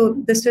 So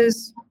this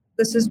is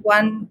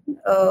one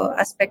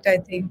aspect, I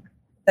think,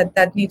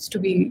 that needs to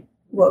be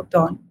worked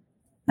on,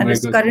 and very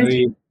it's good, currently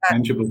very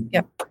tangible.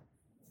 Yeah,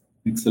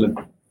 excellent.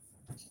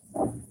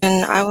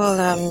 And I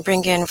will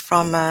bring in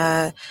from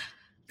a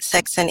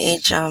sex and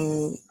age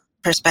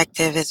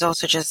perspective is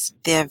also just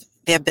the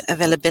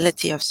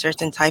availability of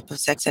certain type of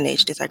sex and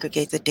age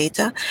disaggregated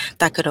data.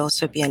 That could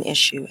also be an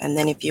issue. And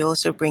then if you're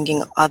also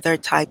bringing other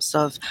types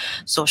of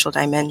social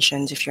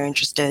dimensions, if you're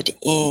interested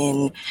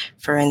in,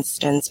 for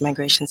instance,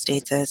 migration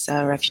status,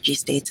 refugee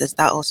status,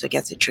 that also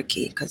gets it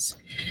tricky, because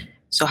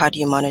so how do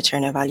you monitor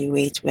and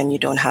evaluate when you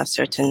don't have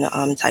certain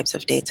types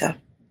of data?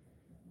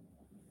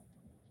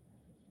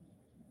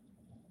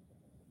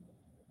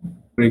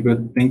 Very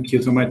good. Thank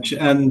you so much.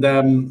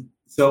 And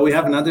so we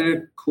have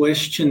another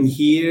question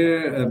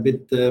here, a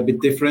bit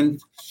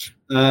different.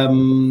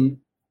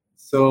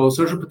 So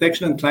social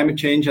protection and climate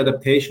change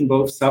adaptation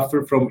both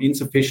suffer from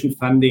insufficient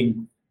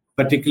funding,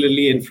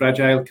 particularly in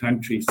fragile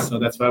countries. So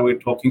that's why we're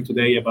talking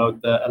today about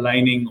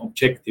aligning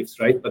objectives,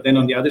 right? But then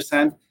on the other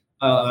side,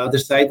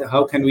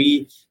 how can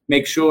we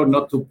make sure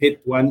not to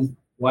pit one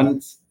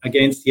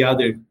against the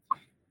other?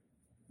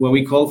 When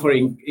we call for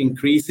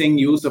increasing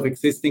use of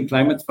existing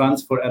climate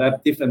funds for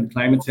adaptive and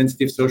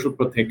climate-sensitive social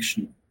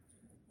protection.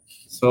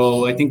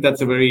 So I think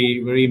that's a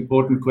very, very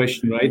important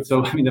question, right?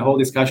 So I mean, the whole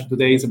discussion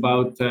today is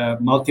about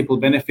multiple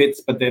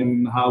benefits, but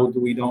then how do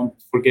we don't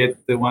forget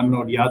the one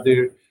or the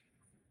other?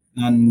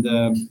 And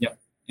yeah,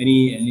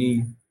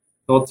 any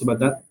thoughts about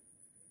that?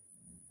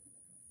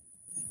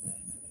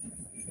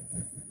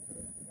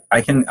 I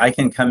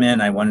can come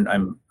in.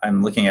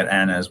 I'm looking at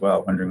Anna as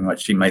well, wondering what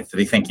she might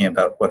be thinking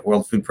about what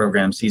World Food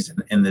Program sees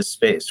in this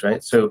space,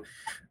 right? So,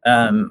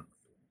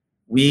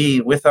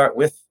 we with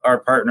our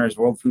partners,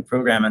 World Food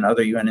Program and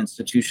other UN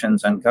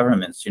institutions and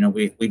governments,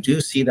 we do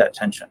see that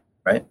tension,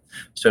 right?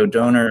 So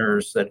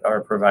donors that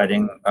are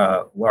providing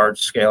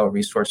large scale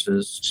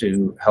resources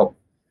to help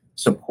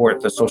support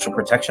the social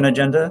protection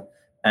agenda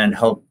and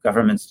help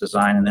governments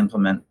design and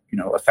implement,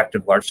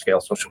 effective large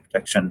scale social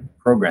protection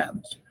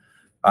programs.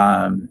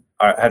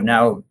 Have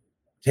now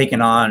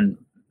taken on,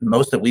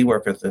 most that we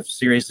work with have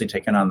seriously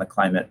taken on the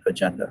climate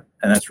agenda,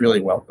 and that's really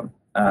welcome.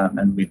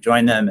 And we've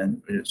joined them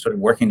and we're sort of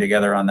working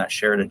together on that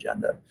shared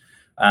agenda.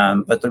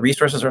 But the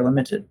resources are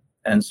limited,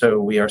 and so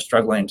we are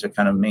struggling to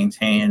kind of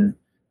maintain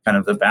kind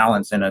of the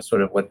balance in a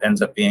sort of what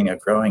ends up being a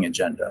growing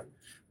agenda.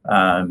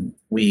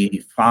 We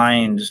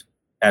find,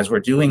 as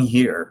we're doing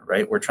here,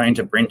 right, we're trying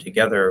to bring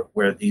together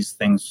where these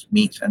things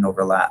meet and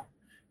overlap.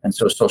 And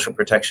so social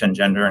protection,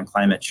 gender, and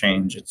climate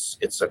change,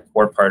 it's a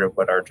core part of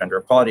what our Gender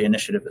Equality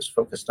Initiative is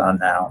focused on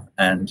now.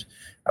 And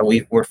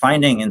we're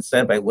finding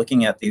instead, by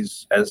looking at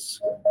these as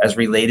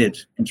related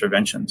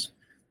interventions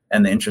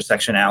and the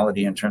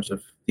intersectionality in terms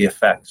of the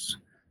effects,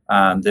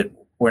 that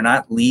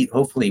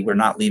hopefully we're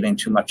not leaving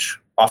too much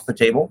off the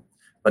table,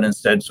 but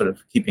instead sort of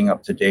keeping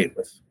up to date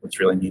with what's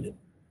really needed.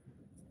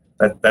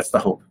 That's the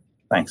hope.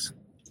 Thanks.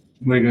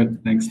 Very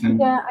good. Thanks, Dan.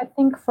 Yeah, I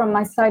think from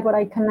my side, what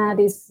I can add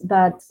is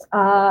that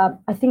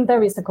I think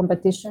there is a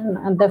competition,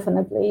 and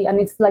definitely, and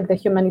it's like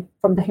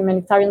from the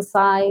humanitarian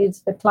side,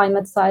 the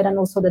climate side, and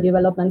also the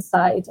development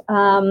side.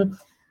 And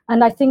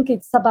I think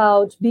it's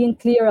about being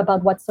clear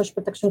about what social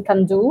protection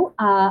can do,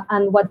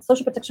 and what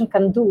social protection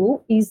can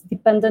do is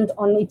dependent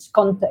on each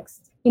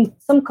context. In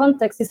some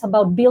contexts, it's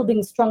about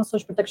building strong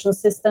social protection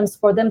systems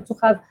for them to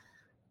have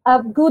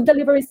a good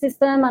delivery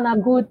system and a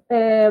good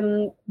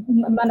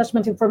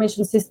management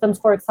information systems,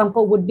 for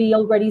example, would be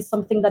already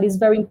something that is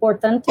very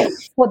important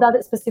for that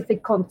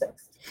specific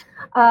context.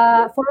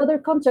 For other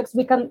contexts,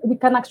 we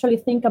can actually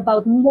think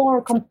about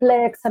more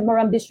complex and more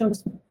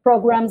ambitious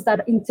programs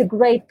that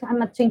integrate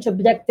climate change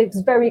objectives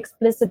very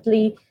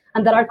explicitly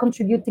and that are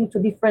contributing to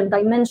different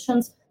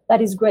dimensions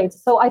that is great.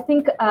 So I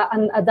think,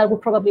 and that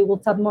will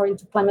tap more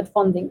into climate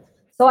funding.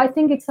 So I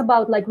think it's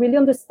about like really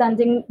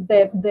understanding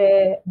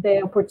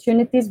the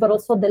opportunities, but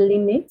also the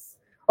limits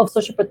of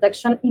social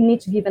protection in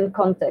each given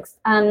context.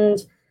 And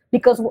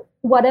because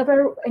whatever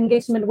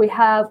engagement we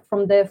have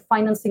from the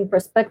financing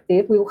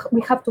perspective,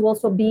 we have to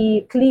also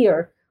be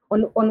clear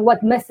on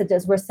what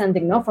messages we're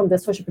sending, no, from the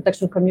social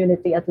protection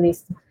community, at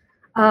least.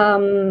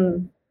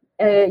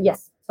 Yes,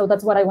 so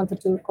that's what I wanted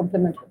to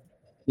complement with.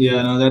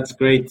 Yeah, no, that's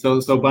great.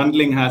 So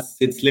bundling has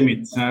its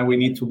limits. We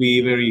need to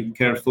be very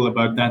careful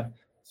about that.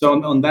 So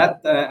on that,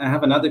 I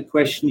have another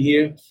question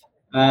here.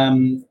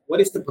 What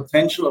is the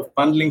potential of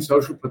bundling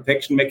social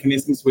protection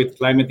mechanisms with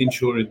climate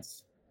insurance?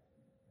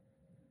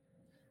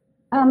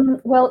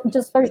 Well,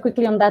 just very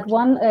quickly on that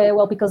one,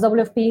 because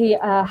WFP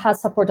has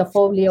a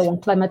portfolio on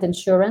climate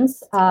insurance,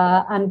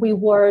 and we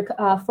work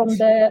from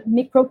the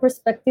micro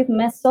perspective,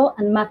 meso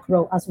and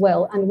macro as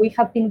well. And we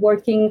have been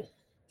working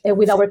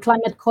with our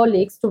climate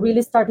colleagues to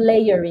really start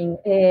layering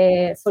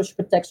social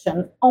protection,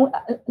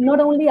 not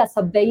only as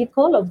a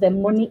vehicle of the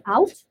money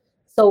out.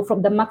 So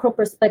from the macro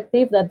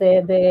perspective, that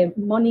the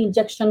money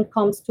injection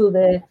comes to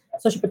the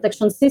social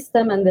protection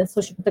system, and the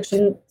social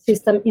protection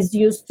system is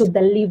used to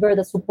deliver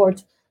the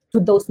support to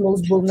those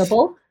most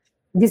vulnerable.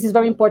 This is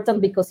very important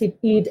because it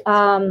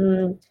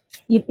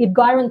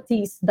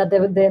guarantees that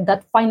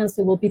that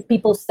financing will be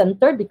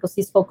people-centered, because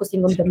it's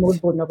focusing on the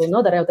most vulnerable,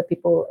 no, that are the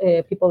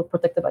people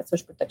protected by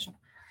social protection.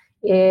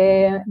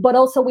 But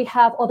also we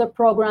have other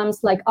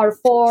programs like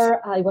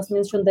R4. I was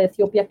mentioned the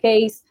Ethiopia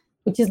case,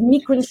 which is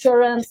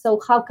microinsurance. So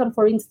how can,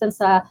 for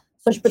instance, a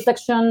social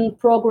protection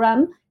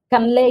program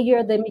can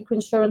layer the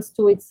microinsurance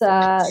to its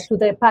to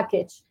the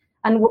package?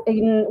 And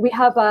we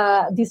have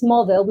this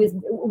model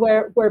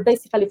where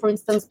basically, for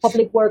instance,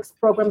 public works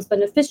programs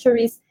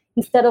beneficiaries,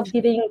 instead of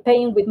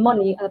paying with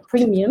money a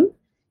premium,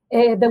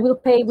 they will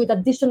pay with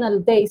additional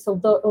days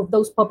of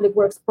those public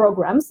works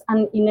programs,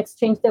 and in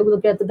exchange they will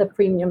get the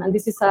premium. And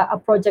this is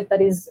a project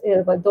that is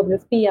by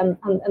WFP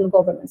and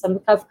governments. And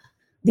we have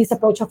this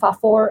approach of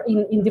R4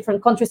 in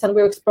different countries, and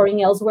we're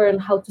exploring elsewhere and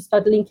how to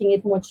start linking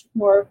it much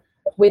more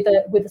with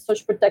the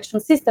social protection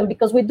system,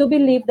 because we do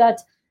believe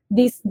that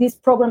these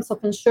programs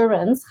of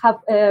insurance have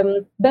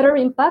better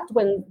impact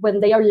when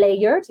they are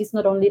layered. It's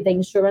not only the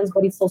insurance,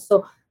 but it's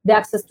also the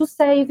access to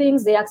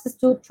savings, the access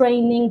to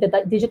training,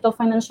 the digital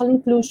financial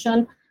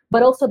inclusion,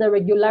 but also the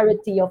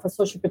regularity of a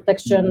social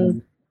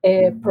protection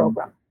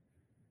program.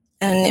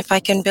 And if I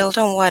can build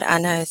on what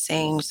Anna is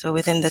saying, so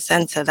within the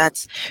center,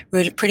 that's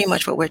really pretty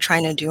much what we're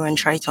trying to do and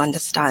try to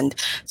understand.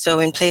 So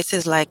in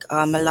places like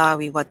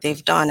Malawi, what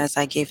they've done, as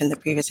I gave in the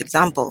previous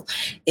example,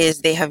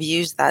 is they have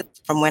used that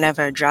from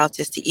whenever a drought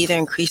is to either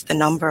increase the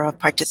number of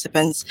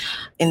participants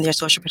in their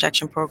social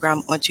protection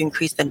program or to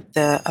increase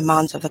the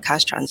amount of the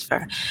cash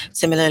transfer.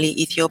 Similarly,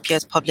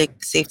 Ethiopia's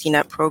public safety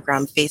net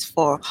program, phase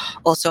 4,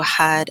 also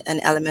had an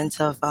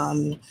element of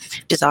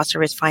disaster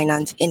risk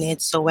finance in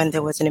it. So when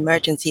there was an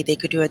emergency, they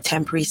could do a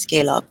temporary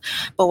scale up.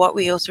 But what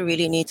we also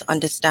really need to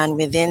understand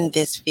within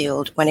this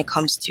field when it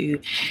comes to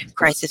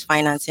crisis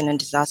financing and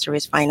disaster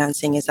risk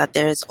financing is that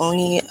there is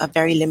only a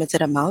very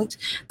limited amount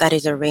that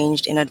is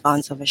arranged in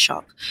advance of a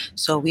shock.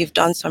 So we've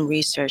done some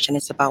research, and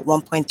it's about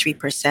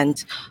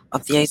 1.3%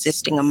 of the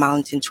existing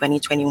amount in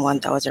 2021.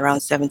 That was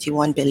around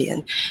 71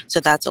 billion. So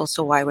that's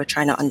also why we're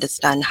trying to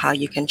understand how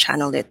you can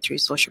channel it through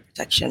social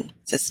protection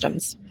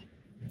systems.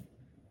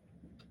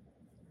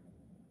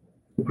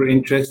 Super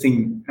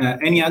interesting.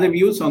 Any other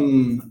views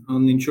on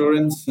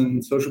insurance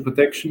and social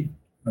protection?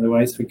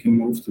 Otherwise, we can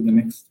move to the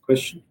next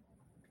question.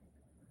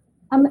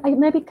 I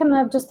maybe can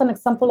have just an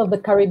example of the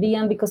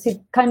Caribbean, because it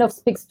kind of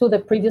speaks to the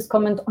previous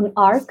comment on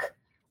ARC,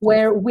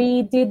 where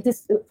we did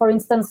this, for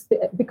instance,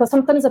 because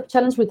sometimes the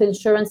challenge with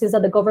insurance is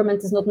that the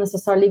government is not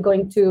necessarily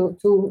going to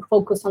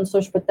focus on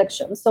social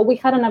protection. So we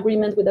had an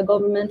agreement with the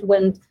government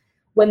when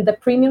the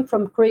premium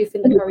from CRIF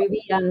in the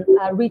Caribbean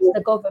reached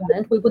the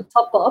government, we would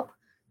top up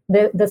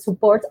the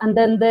support, and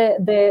then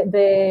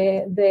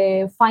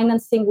the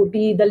financing would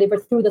be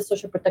delivered through the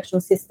social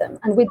protection system.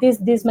 And with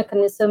this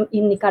mechanism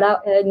in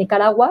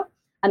Nicaragua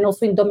and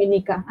also in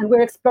Dominica, and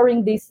we're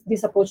exploring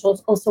this approach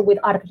also with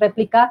ARC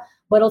Replica,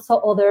 but also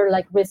other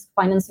like risk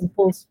financing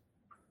pools.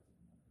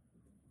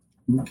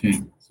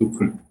 Okay,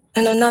 super.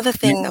 And another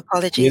thing,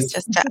 apologies, Yes.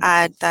 just to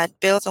add, that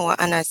builds on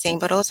what Anna is saying,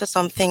 but also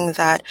something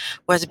that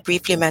was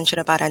briefly mentioned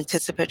about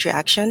anticipatory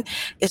action.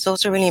 It's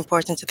also really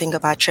important to think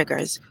about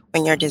triggers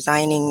when you're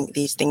designing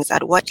these things.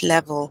 At what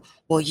level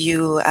will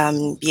you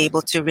be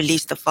able to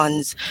release the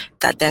funds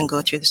that then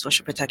go through the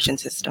social protection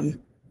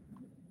system?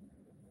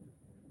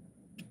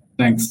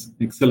 Thanks.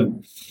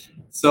 Excellent.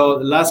 So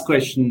last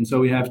question.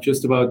 So we have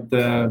just about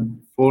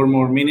 4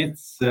 more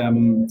minutes.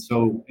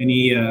 So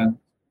any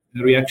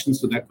reactions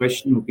to that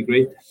question would be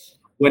great.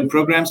 When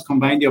programs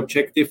combine the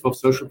objective of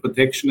social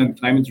protection and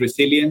climate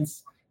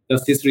resilience,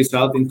 does this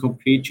result in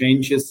concrete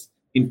changes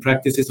in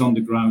practices on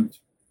the ground?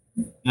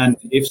 And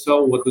if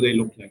so, what do they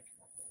look like?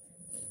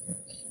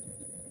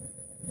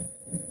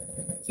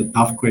 It's a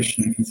tough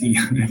question. I can see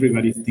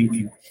everybody's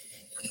thinking.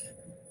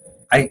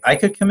 I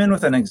could come in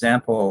with an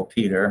example,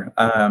 Peter.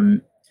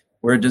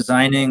 We're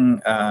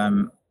designing,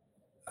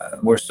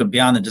 we're so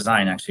beyond the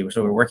design, actually.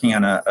 So we're working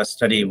on a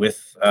study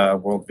with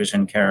World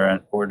Vision Care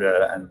and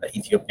Orda and the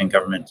Ethiopian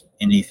government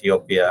in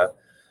Ethiopia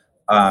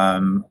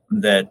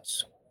that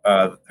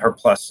HER+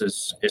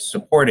 is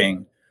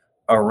supporting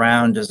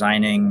around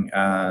designing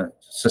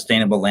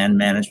sustainable land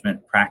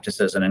management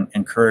practices and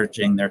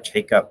encouraging their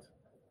take-up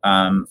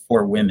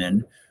for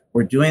women.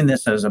 We're doing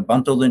this as a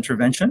bundled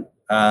intervention.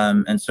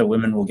 And so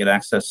women will get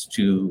access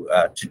to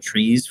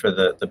trees for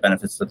the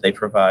benefits that they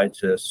provide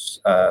to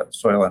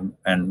soil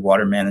and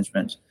water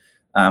management,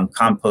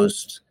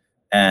 compost,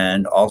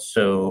 and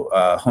also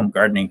home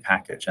gardening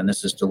package. And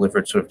this is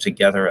delivered sort of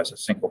together as a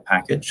single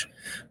package.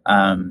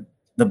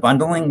 The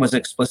bundling was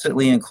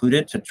explicitly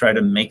included to try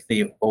to make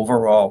the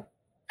overall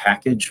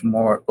package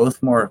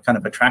both more kind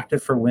of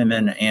attractive for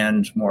women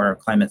and more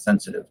climate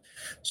sensitive.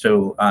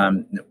 So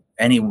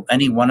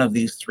any one of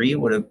these three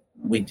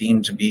we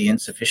deemed to be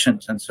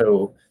insufficient. And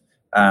so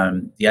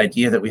the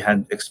idea that we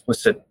had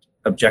explicit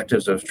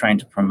objectives of trying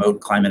to promote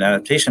climate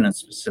adaptation and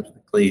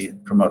specifically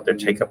promote their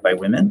take-up by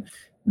women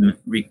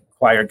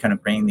required kind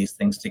of bringing these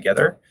things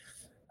together.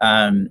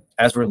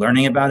 As we're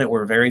learning about it,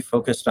 we're very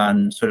focused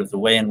on sort of the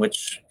way in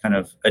which kind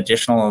of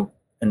additional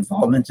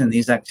involvement in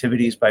these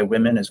activities by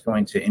women is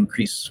going to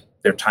increase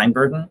their time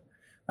burden.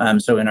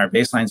 So in our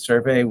baseline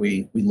survey,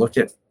 we looked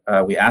at,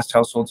 we asked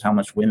households how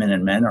much women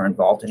and men are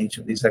involved in each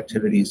of these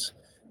activities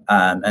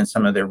and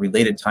some of their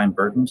related time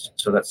burdens.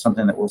 So that's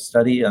something that we'll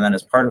study. And then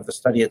as part of the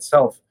study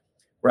itself,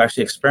 we're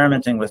actually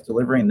experimenting with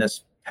delivering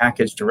this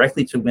package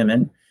directly to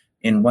women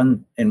in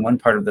one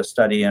part of the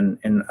study, and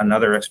in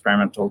another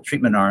experimental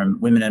treatment arm,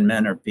 women and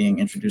men are being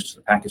introduced to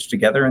the package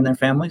together in their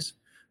families.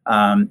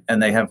 And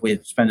we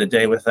spend a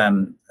day with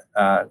them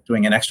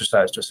doing an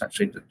exercise to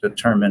essentially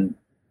determine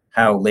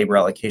how labor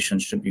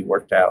allocations should be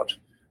worked out.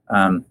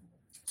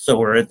 So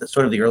we're at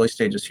sort of the early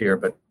stages here,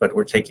 but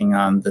we're taking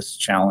on this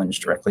challenge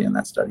directly in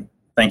that study.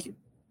 Thank you.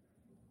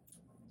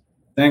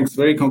 Thanks.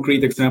 Very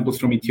concrete examples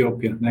from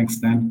Ethiopia. Thanks,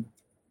 Dan.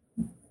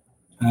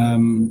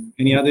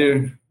 Any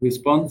other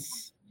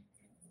response?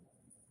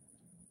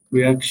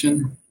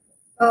 Reaction?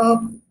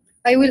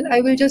 I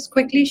will just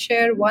quickly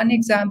share one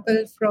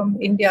example from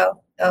India,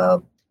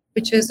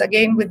 which is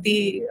again with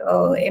the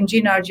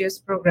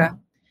MG-NRGS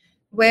program,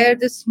 where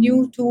this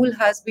new tool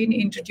has been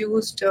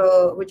introduced,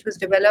 which was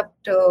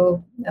developed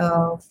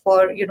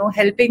for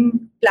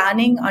helping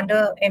planning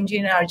under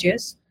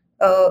MG-NRGS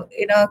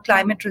in a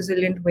climate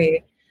resilient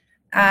way.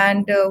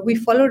 And we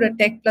followed a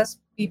tech plus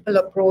people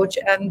approach,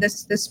 and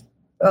this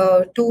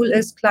tool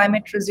is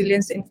Climate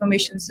Resilience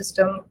Information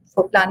System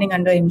for planning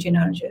under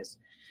MG-NRGS.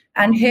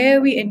 And here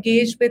we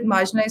engaged with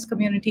marginalized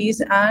communities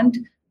and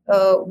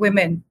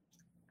women.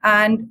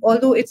 And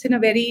although it's in a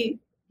very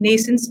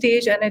nascent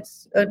stage, and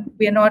it's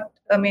we are not,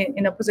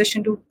 in a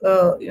position to,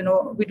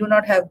 we do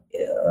not have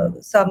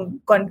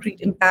some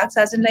concrete impacts,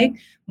 as in like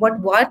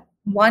what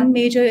one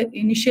major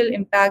initial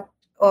impact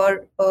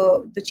or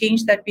the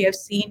change that we have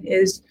seen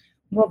is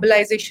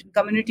mobilization,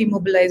 community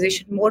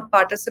mobilization, more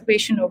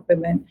participation of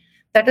women.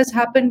 That has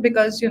happened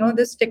because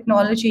this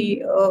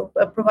technology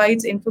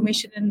provides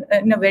information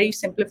in a very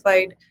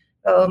simplified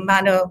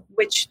manner,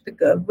 which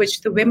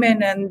the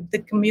women and the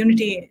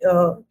community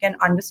can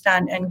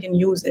understand and can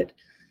use it,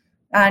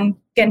 and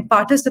can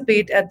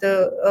participate at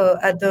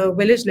the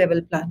village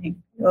level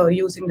planning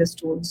using this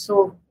tool.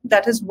 So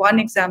that is one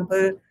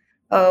example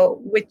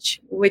which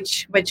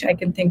I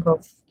can think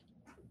of.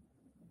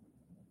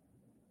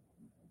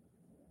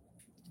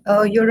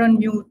 You're on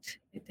mute,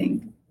 I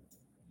think.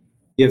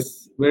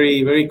 Yes,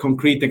 very, very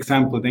concrete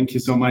example. Thank you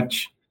so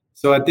much.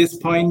 So at this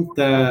point,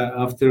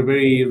 after a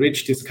very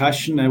rich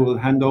discussion, I will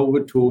hand over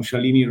to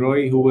Shalini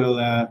Roy, who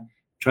will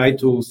try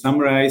to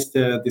summarize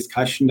the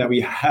discussion that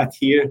we had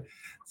here.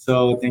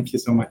 So thank you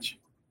so much.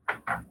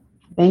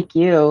 Thank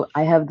you.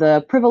 I have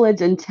the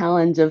privilege and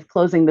challenge of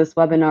closing this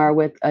webinar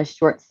with a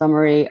short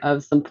summary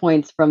of some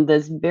points from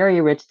this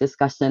very rich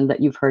discussion that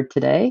you've heard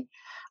today.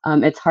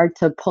 It's hard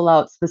to pull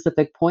out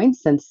specific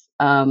points since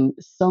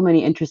so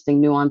many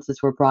interesting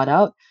nuances were brought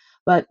out,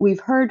 but we've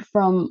heard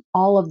from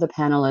all of the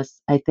panelists,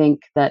 I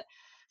think, that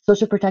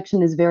social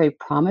protection is very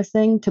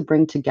promising to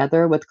bring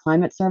together with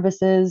climate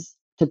services,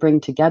 to bring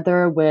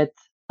together with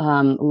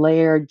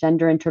layered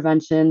gender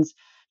interventions,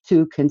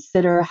 to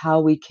consider how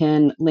we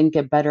can link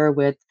it better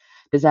with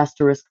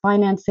disaster risk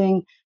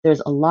financing.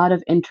 There's a lot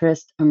of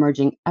interest,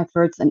 emerging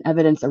efforts, and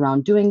evidence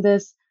around doing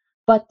this,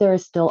 but there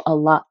is still a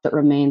lot that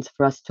remains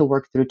for us to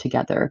work through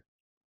together.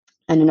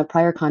 And in a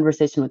prior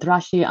conversation with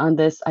Raashee on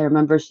this, I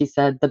remember she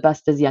said the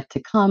best is yet to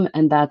come,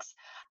 and that's,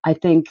 I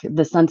think,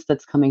 the sense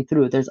that's coming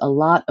through. There's a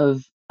lot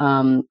of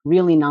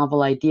really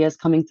novel ideas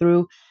coming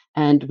through,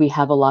 and we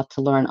have a lot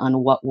to learn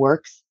on what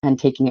works and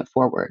taking it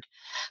forward.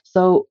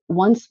 So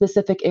one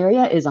specific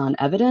area is on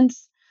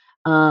evidence.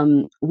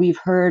 We've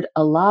heard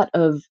a lot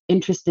of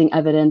interesting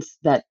evidence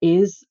that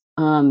is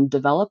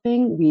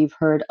developing. We've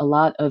heard a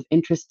lot of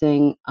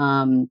interesting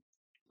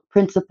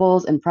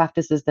principles and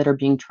practices that are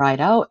being tried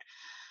out.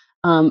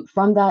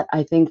 From that,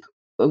 I think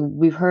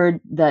we've heard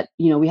that,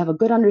 we have a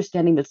good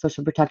understanding that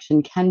social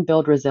protection can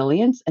build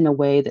resilience in a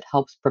way that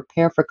helps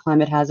prepare for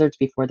climate hazards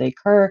before they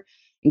occur,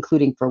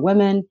 including for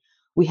women.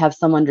 We have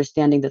some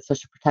understanding that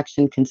social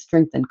protection can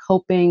strengthen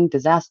coping,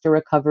 disaster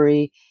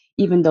recovery,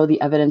 even though the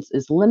evidence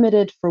is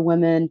limited for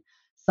women.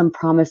 Some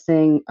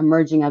promising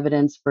emerging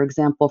evidence, for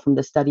example, from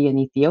the study in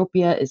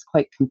Ethiopia, is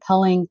quite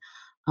compelling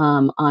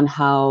on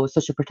how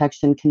social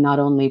protection can not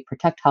only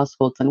protect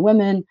households and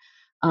women,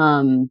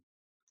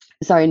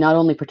 not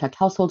only protect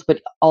households,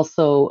 but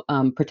also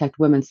protect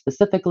women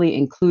specifically,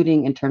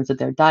 including in terms of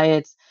their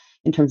diets,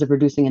 in terms of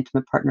reducing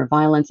intimate partner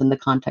violence in the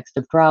context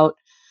of drought.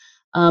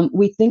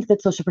 We think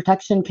that social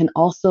protection can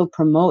also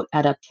promote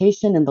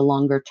adaptation in the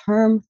longer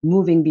term,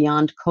 moving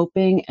beyond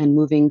coping and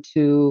moving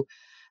to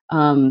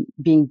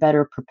being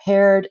better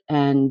prepared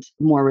and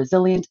more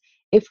resilient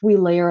if we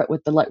layer it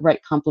with the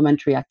right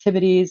complementary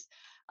activities,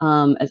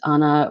 as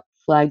Anna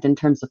flagged in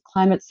terms of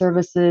climate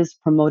services,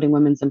 promoting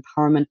women's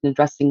empowerment and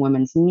addressing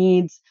women's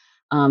needs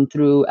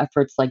through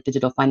efforts like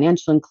digital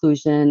financial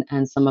inclusion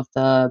and some of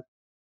the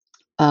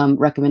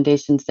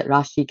recommendations that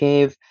Raashee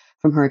gave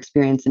from her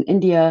experience in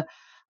India.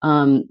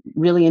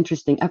 Really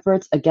interesting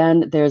efforts.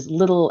 Again, there's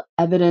little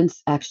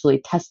evidence actually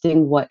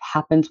testing what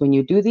happens when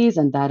you do these,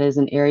 and that is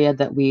an area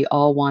that we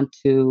all want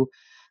to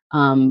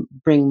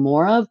bring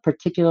more of,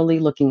 particularly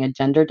looking at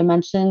gender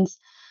dimensions.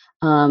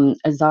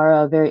 As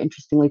Zahrah very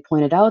interestingly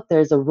pointed out,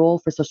 there's a role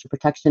for social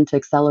protection to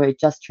accelerate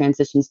just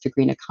transitions to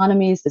green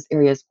economies. This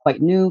area is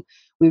quite new.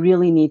 We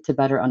really need to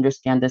better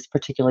understand this,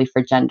 particularly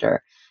for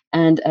gender.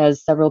 And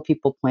as several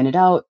people pointed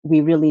out, we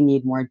really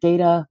need more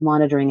data.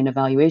 Monitoring and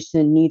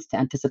evaluation needs to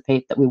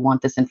anticipate that we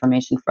want this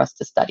information for us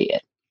to study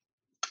it.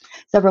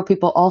 Several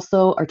people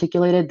also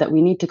articulated that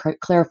we need to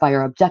clarify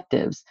our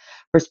objectives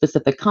for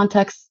specific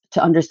contexts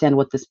to understand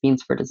what this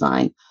means for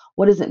design.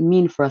 What does it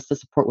mean for us to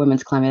support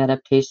women's climate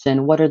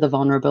adaptation? What are the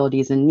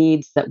vulnerabilities and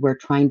needs that we're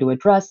trying to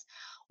address?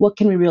 What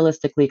can we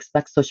realistically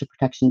expect social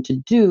protection to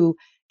do,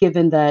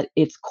 given that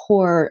its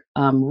core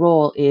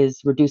role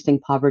is reducing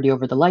poverty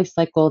over the life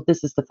cycle?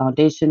 This is the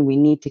foundation. We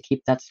need to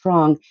keep that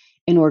strong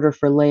in order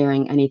for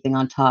layering anything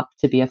on top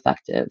to be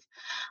effective.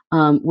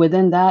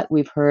 Within that,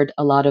 we've heard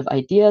a lot of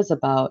ideas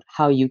about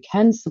how you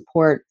can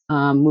support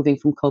moving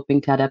from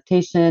coping to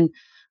adaptation,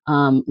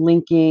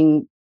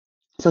 linking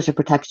social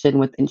protection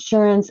with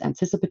insurance,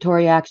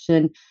 anticipatory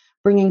action,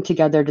 bringing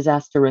together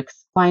disaster risk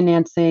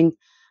financing,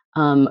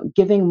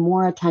 giving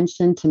more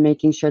attention to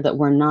making sure that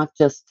we're not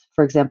just,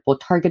 for example,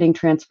 targeting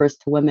transfers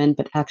to women,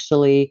 but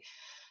actually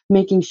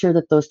making sure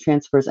that those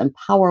transfers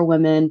empower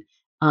women,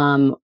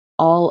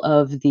 all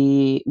of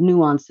the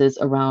nuances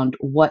around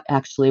what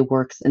actually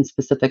works in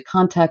specific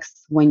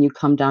contexts when you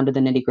come down to the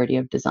nitty-gritty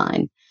of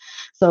design.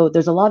 So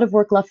there's a lot of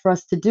work left for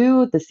us to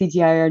do. The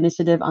CGIAR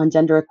initiative on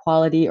gender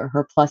equality, or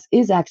HER+,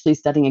 is actually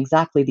studying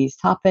exactly these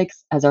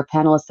topics. As our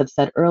panelists have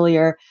said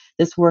earlier,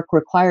 this work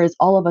requires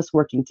all of us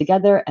working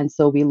together, and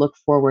so we look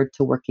forward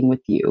to working with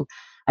you.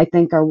 I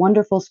thank our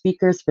wonderful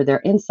speakers for their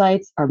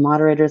insights, our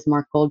moderators,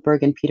 Mark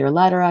Goldberg and Peter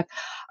Laderack,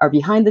 our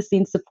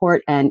behind-the-scenes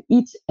support, and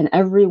each and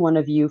every one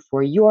of you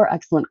for your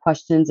excellent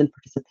questions and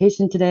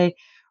participation today.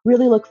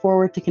 Really look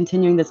forward to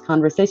continuing this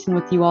conversation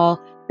with you all.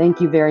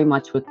 Thank you very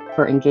much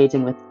for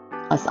engaging with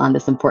us on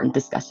this important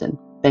discussion.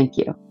 Thank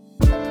you.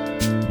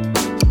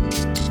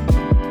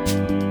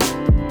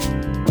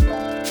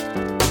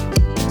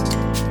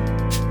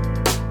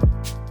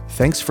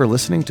 Thanks for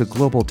listening to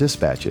Global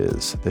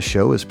Dispatches. The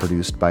show is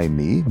produced by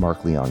me,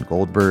 Mark Leon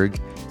Goldberg.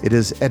 It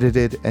is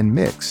edited and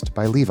mixed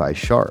by Levi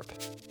Sharp.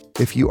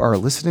 If you are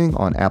listening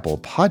on Apple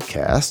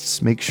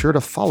Podcasts, make sure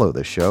to follow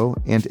the show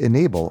and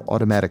enable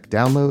automatic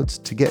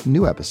downloads to get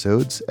new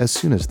episodes as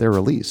soon as they're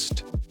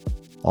released.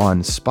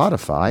 On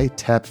Spotify,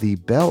 tap the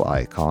bell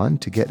icon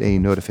to get a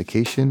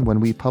notification when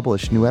we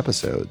publish new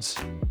episodes.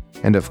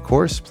 And of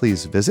course,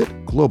 please visit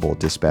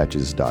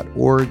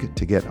globaldispatches.org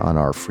to get on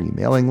our free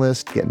mailing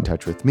list, get in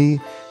touch with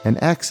me,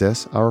 and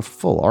access our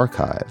full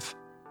archive.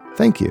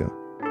 Thank you.